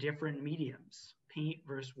your different mediums, paint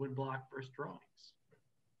versus woodblock versus drawings?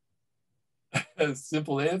 A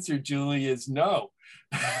simple answer, Julie, is no.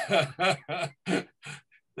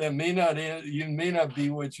 That may not, you may not be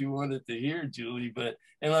what you wanted to hear, Julie, but,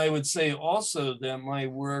 and I would say also that my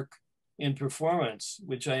work in performance,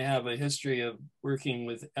 which I have a history of working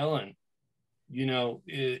with Ellen, you know,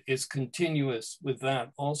 is continuous with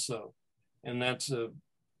that also. And that's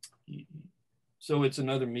so it's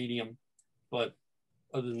another medium, but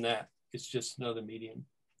other than that, it's just another medium.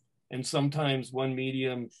 And sometimes one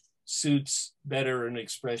medium suits better an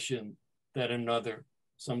expression than another.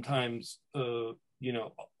 Sometimes, you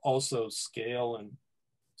know, also scale and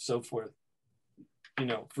so forth. You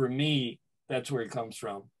know, for me, that's where it comes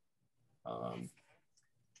from.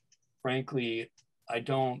 Frankly, I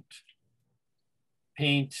don't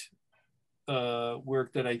paint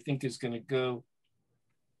work that I think is going to go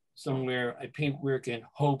somewhere. I paint work and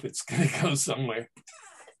hope it's going to go somewhere.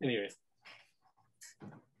 Anyway.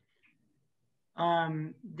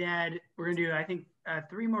 Dad, we're going to do, I think,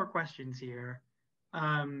 3 more questions here.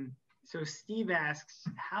 So Steve asks,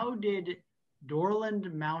 how did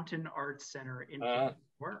Dorland Mountain Arts Center influence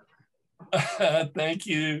work? Thank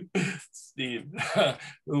you, Steve.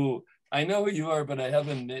 Ooh, I know who you are, but I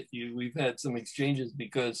haven't met you. We've had some exchanges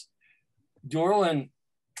because Dorland,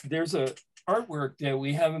 there's a artwork that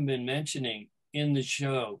we haven't been mentioning in the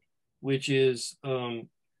show, which is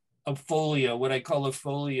a folio, what I call a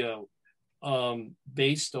folio,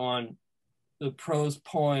 based on the prose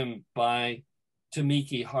poem by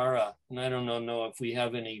Tamiki Hara. And I don't know if we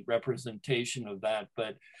have any representation of that,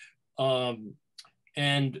 but,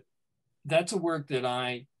 and that's a work that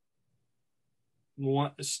I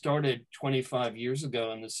started 25 years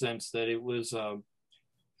ago, in the sense that it was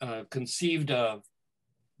conceived of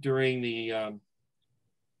during the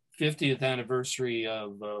 50th anniversary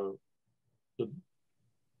of the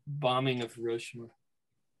bombing of Hiroshima.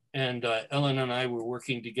 And Ellen and I were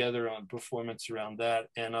working together on performance around that.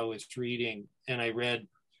 And I was reading, and I read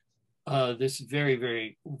this very,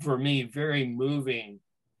 very, for me, very moving,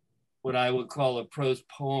 what I would call a prose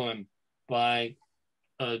poem by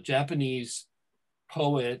a Japanese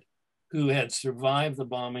poet who had survived the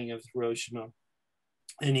bombing of Hiroshima.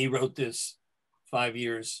 And he wrote this 5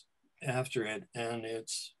 years after it. And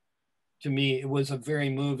it's, to me, it was a very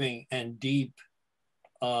moving and deep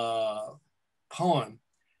poem.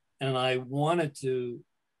 And I wanted to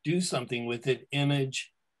do something with it,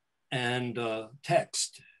 image and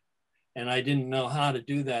text. And I didn't know how to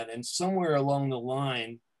do that. And somewhere along the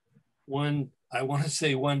line, I want to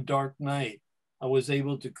say one dark night, I was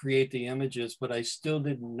able to create the images, but I still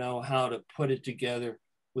didn't know how to put it together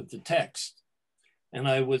with the text. And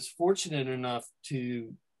I was fortunate enough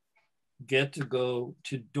to get to go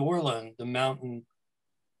to Dorland, the mountain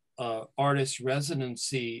artist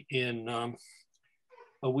residency in a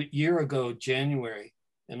year ago, January.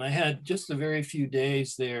 And I had just a very few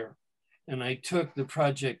days there, and I took the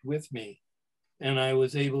project with me, and I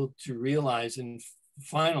was able to realize and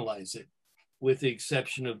finalize it, with the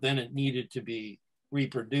exception of then it needed to be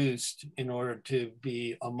reproduced in order to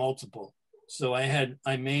be a multiple. So I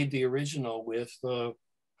made the original with what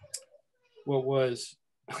was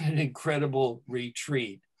an incredible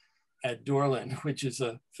retreat at Dorland, which is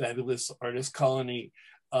a fabulous artist colony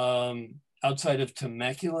outside of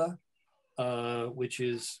Temecula, which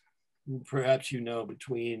is, perhaps you know,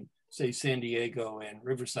 between, say, San Diego and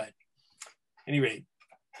Riverside. At any rate,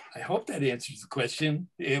 I hope that answers the question.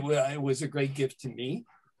 It was a great gift to me,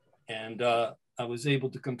 and I was able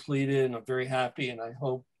to complete it, and I'm very happy, and I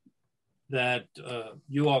hope that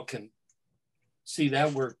you all can see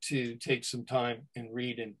that work too, take some time and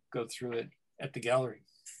read and go through it at the gallery.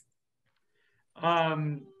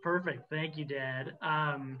 Perfect, thank you, Dad.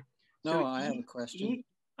 No, I have a question.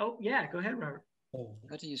 Oh, yeah, go ahead, Robert. Oh.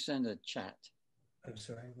 How do you send a chat? I'm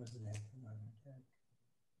sorry, I wasn't there.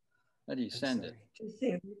 How do you send it? Just say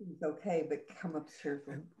everything's okay, but come upstairs.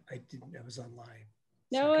 I didn't, I was on live.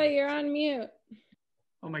 Noah, you're on mute.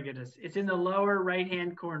 Oh my goodness. It's in the lower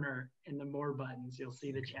right-hand corner in the more buttons. You'll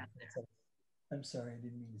see the chat there. I'm sorry, I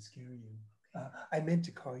didn't mean to scare you. I meant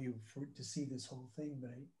to call you to see this whole thing, but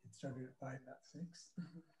it started at 5, not 6.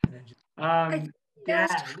 And I just,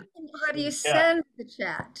 Dad, how do you send the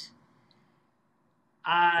chat?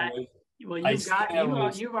 Well,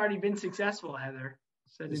 you've already been successful, Heather.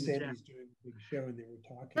 Sandy's doing a big show and they were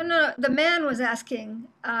talking. No, the man was asking.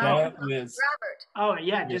 Robert. Oh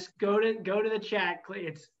yeah, just go to the chat.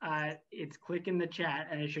 It's click in the chat,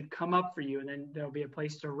 and it should come up for you, and then there'll be a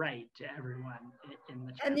place to write to everyone in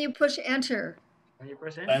the chat. And you push enter,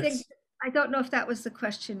 100%. I don't know if that was the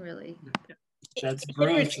question, really. That's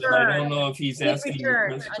Bruce, and I don't know if he's asking you a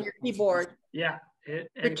question. On your keyboard. Yeah.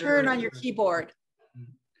 Return on your keyboard.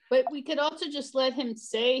 But we could also just let him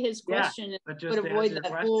say his question and would avoid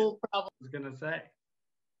that whole problem. I was gonna say.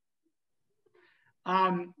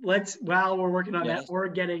 While we're working on that, we're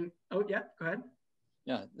getting, go ahead.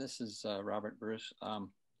 Yeah, this is Robert Bruce.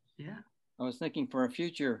 Yeah. I was thinking for a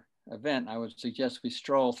future event, I would suggest we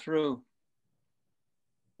stroll through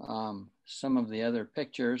some of the other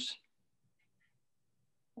pictures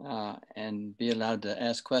and be allowed to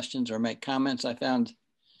ask questions or make comments. I found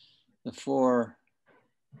the 4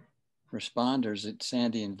 responders that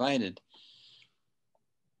Sandy invited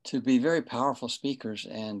to be very powerful speakers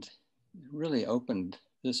and really opened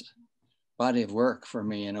this body of work for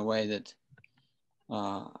me in a way that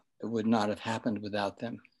it would not have happened without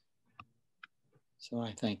them. So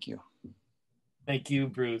I thank you. Thank you,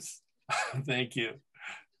 Bruce. Thank you.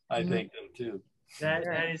 I thank them too. That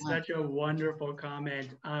is such a wonderful comment.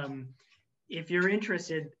 If you're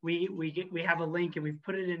interested, we have a link and we've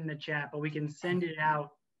put it in the chat, but we can send it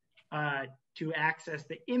out to access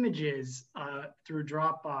the images through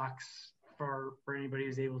Dropbox for anybody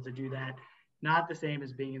who's able to do that. Not the same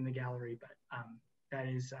as being in the gallery, but that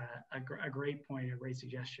is a great point, a great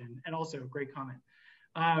suggestion, and also a great comment.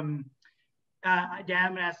 Dan,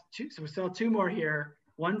 I'm gonna ask two, so we still have 2 more here.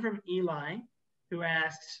 One from Eli, who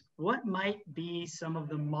asks, what might be some of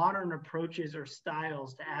the modern approaches or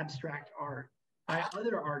styles to abstract art by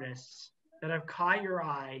other artists that have caught your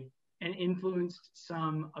eye and influenced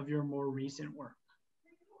some of your more recent work?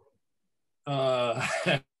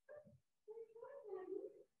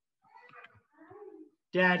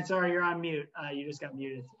 Dad, sorry, you're on mute. You just got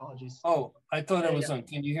muted. Apologies. Oh, I thought I was on.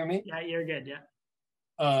 Can you hear me? Yeah, you're good. Yeah.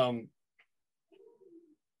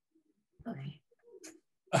 Okay.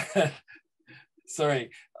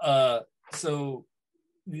 Sorry. So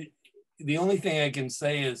the only thing I can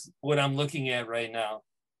say is what I'm looking at right now,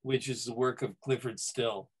 which is the work of Clifford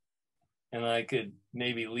Still. And I could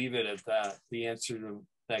maybe leave it at that, the answer to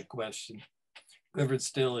that question. Clifford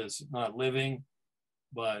Still is not living,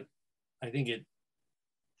 but I think it,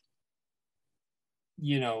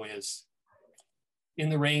 is in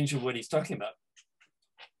the range of what he's talking about.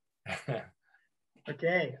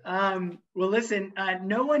 Okay. Well, listen,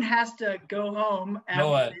 no one has to go home.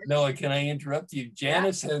 Noah, can I interrupt you?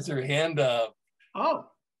 Janis has her hand up. Oh,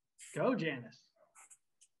 go, Janis.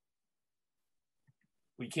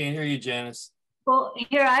 We can't hear you, Janis. Well,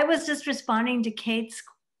 here, I was just responding to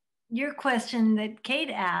your question that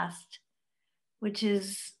Kate asked, which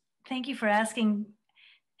is, thank you for asking.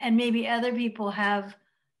 And maybe other people have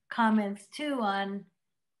comments too on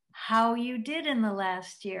how you did in the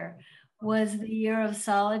last year. Was the year of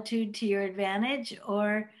solitude to your advantage,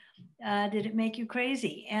 or did it make you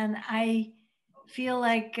crazy? And I feel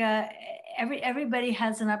like everybody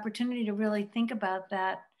has an opportunity to really think about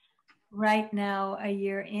that right now, a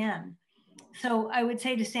year in. So I would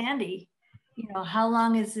say to Sandy, how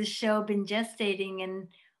long has this show been gestating, and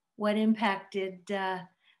what impact did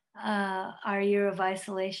our year of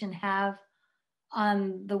isolation have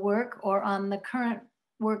on the work or on the current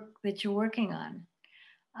work that you're working on?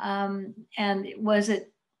 And was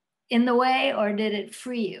it in the way, or did it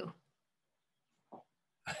free you?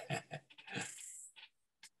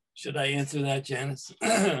 Should I answer that, Janis?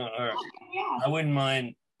 Or I wouldn't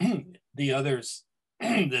mind the others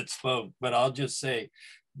that spoke, but I'll just say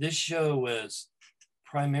this show was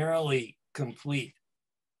primarily complete,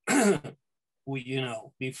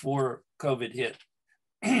 before COVID hit,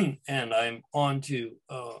 and I'm on to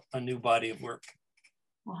a new body of work.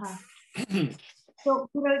 So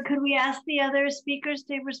could we ask the other speakers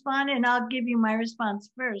to respond? And I'll give you my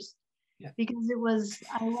response first. Yeah. Because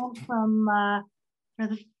I went from, for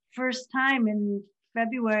the first time in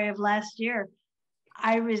February of last year,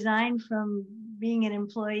 I resigned from being an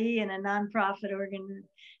employee in a nonprofit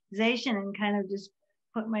organization and kind of just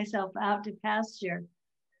put myself out to pasture.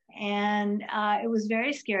 And it was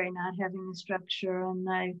very scary not having a structure. And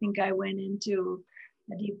I think I went into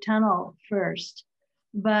a deep tunnel first.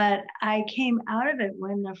 But I came out of it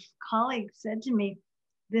when a colleague said to me,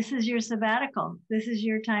 this is your sabbatical. This is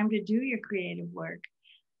your time to do your creative work.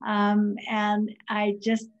 And I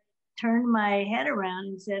just turned my head around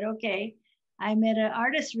and said, okay, I'm at an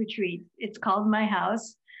artist retreat. It's called My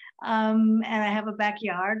House. And I have a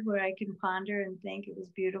backyard where I can ponder and think. It was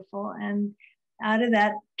beautiful. And out of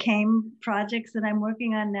that came projects that I'm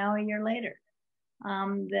working on now a year later,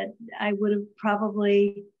 that I would have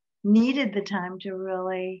probably needed the time to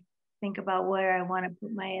really think about where I want to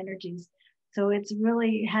put my energies. So it's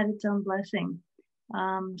really had its own blessing.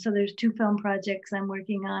 So there's 2 film projects I'm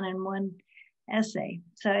working on and 1 essay.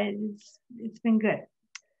 So it's been good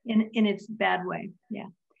in its bad way. Yeah.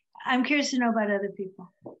 I'm curious to know about other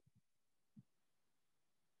people.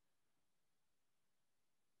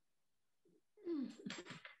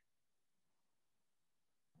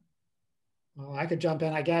 Well, I could jump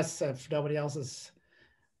in, I guess, if nobody else is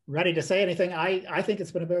ready to say anything. I think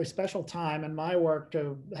it's been a very special time in my work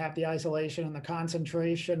to have the isolation and the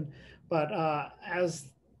concentration. But as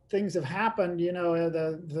things have happened, you know,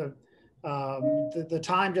 the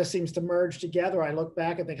time just seems to merge together. I look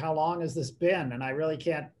back and think, how long has this been? And I really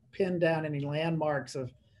can't pin down any landmarks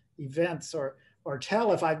of events or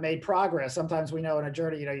tell if I've made progress. Sometimes we know in a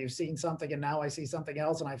journey, you know, you've seen something and now I see something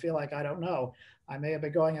else and I feel like I don't know. I may have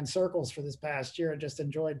been going in circles for this past year and just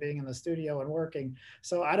enjoyed being in the studio and working.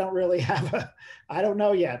 So I don't really have I don't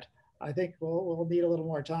know yet. I think we'll need a little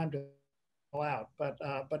more time to go out. But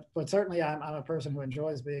certainly I'm a person who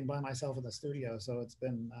enjoys being by myself in the studio. So it's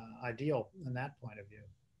been ideal in that point of view.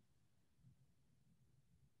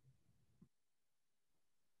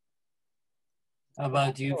 How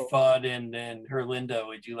about you, Foad and Herlinde,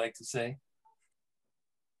 would you like to say?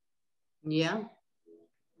 Yeah.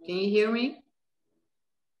 Can you hear me?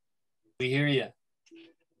 We hear you.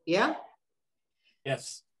 Yeah?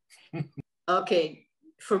 Yes. Okay.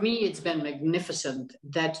 For me, it's been magnificent.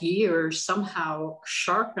 That year somehow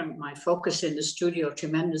sharpened my focus in the studio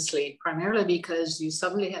tremendously, primarily because you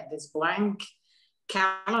suddenly had this blank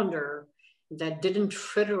calendar that didn't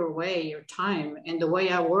fritter away your time. And the way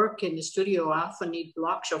I work in the studio, I often need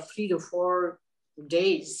blocks of 3 to 4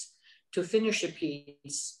 days to finish a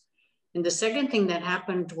piece. And the second thing that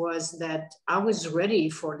happened was that I was ready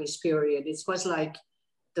for this period. It was like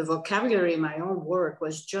the vocabulary in my own work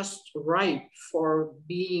was just ripe for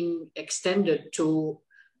being extended to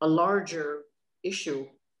a larger issue.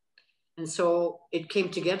 And so it came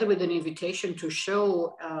together with an invitation to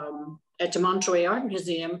show at the Monterey Art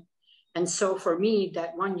Museum. And so for me,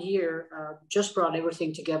 that 1 year just brought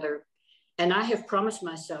everything together. And I have promised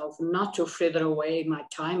myself not to fritter away my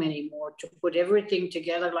time anymore, to put everything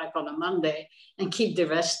together like on a Monday and keep the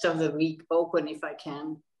rest of the week open if I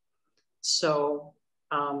can. So,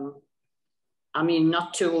 I mean,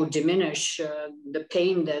 not to diminish the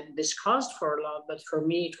pain that this caused for a lot, but for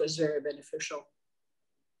me, it was very beneficial.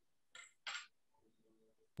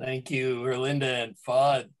 Thank you, Herlinde and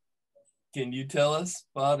Foad. Can you tell us,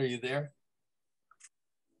 Foad, are you there?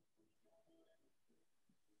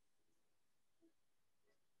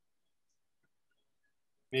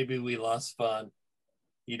 Maybe we lost Foad.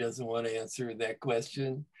 He doesn't want to answer that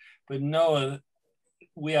question. But Noah,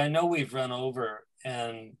 I know we've run over,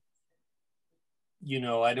 and you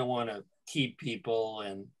know, I don't want to keep people,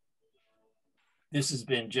 and this has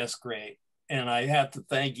been just great. And I have to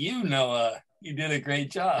thank you, Noah. You did a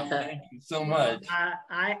great job. Thank you so much.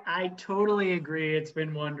 I totally agree. It's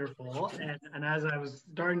been wonderful. And as I was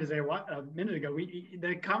starting to say a minute ago,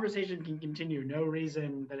 the conversation can continue. No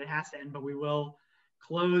reason that it has to end, but we will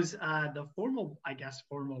close the formal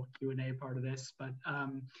Q&A part of this.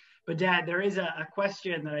 But Dad, there is a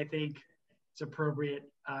question that I think is appropriate.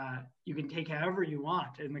 You can take however you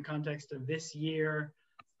want in the context of this year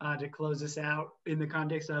to close us out, in the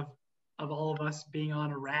context of all of us being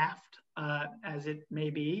on a raft, as it may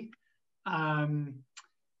be.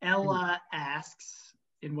 Ella asks,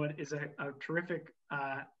 in what is a terrific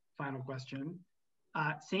final question,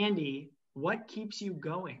 Sandy, what keeps you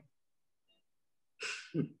going?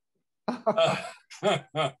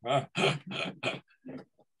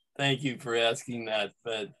 Thank you for asking that,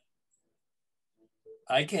 but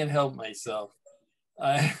I can't help myself.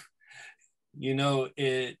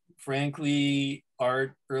 Frankly,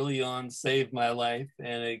 art early on saved my life,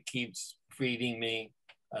 and it keeps feeding me.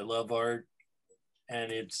 I love art,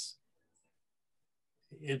 and it's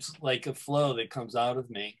like a flow that comes out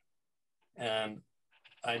of me, and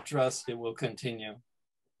I trust it will continue.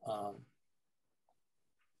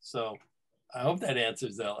 So I hope that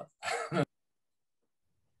answers Ella.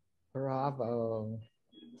 Bravo.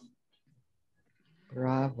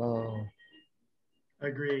 Bravo.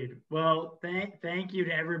 Agreed. Well, thank you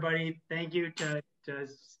to everybody. Thank you to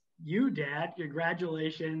you, Dad.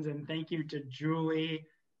 Congratulations. And thank you to Julie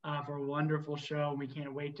for a wonderful show. We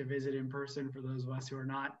can't wait to visit in person for those of us who are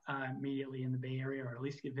not immediately in the Bay Area, or at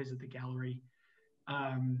least get visit the gallery.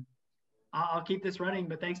 I'll keep this running,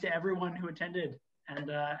 but thanks to everyone who attended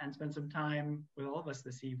and spent some time with all of us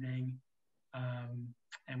this evening.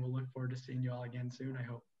 And we'll look forward to seeing you all again soon, I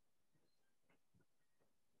hope.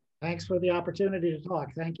 Thanks for the opportunity to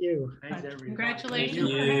talk. Thank you. Thanks, everybody.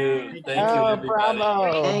 Congratulations. Thank you. Thank you, Oh, everybody.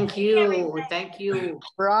 bravo. Thank you. Thank you.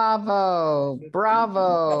 Bravo.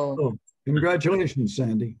 Bravo. Oh, congratulations,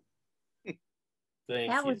 Sandy.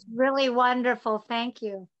 That was really wonderful. Thank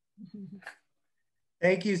you.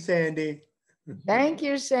 Thank you, Sandy. Thank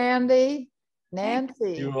you, Sandy.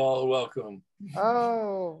 Nancy. You're all welcome.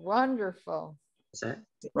 Oh, wonderful.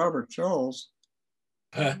 Robert Charles.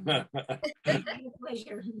 Pleasure.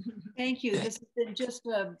 Thank you. This has been just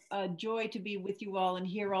a joy to be with you all and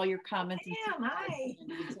hear all your comments. Yeah, hi.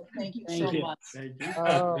 So thank you Thank so you. much.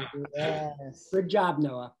 Oh, yes. Good job,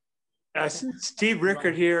 Noah. Steve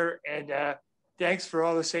Rickard here, and thanks for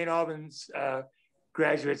all the St. Albans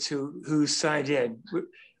graduates who signed in.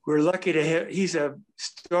 We're lucky to have, he's a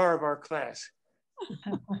star of our class.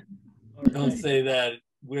 Don't say that.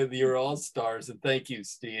 You're all stars, and thank you,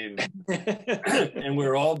 Steve. And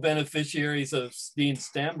we're all beneficiaries of Dean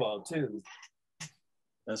Stamball too.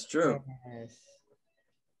 That's true. Yes.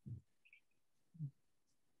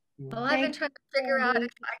 Well, I've been trying to figure out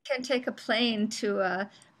if I can take a plane to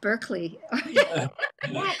Berkeley. Yeah,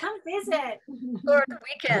 come visit. For the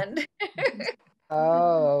weekend.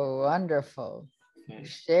 Oh, wonderful.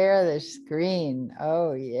 Share the screen.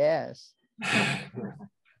 Oh, yes.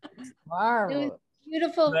 Marvelous.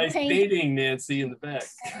 Beautiful Nice painting, Nancy, in the back.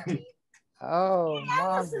 Oh,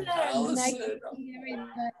 Allison. marvelous. Nice to see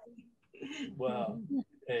everybody. Wow.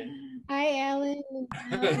 Hey. Hi, Ellen.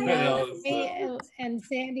 Allison. And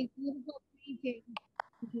Sandy. Beautiful painting.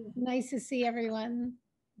 Nice to see everyone.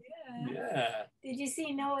 Yeah. Did you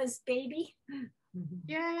see Noah's baby?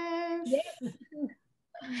 Yes.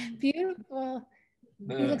 Beautiful.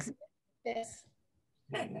 He looks like this.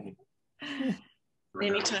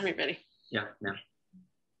 Anytime you're ready. Yeah, no.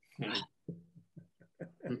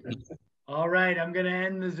 All right, I'm going to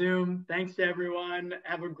end the Zoom. Thanks to everyone.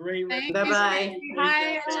 Have a great week. Bye-bye.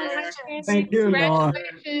 Bye. Thank you, Noah.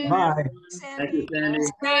 Bye. Thank you, Sandy.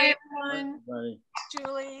 Bye, everyone. Bye.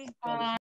 Julie. Bye.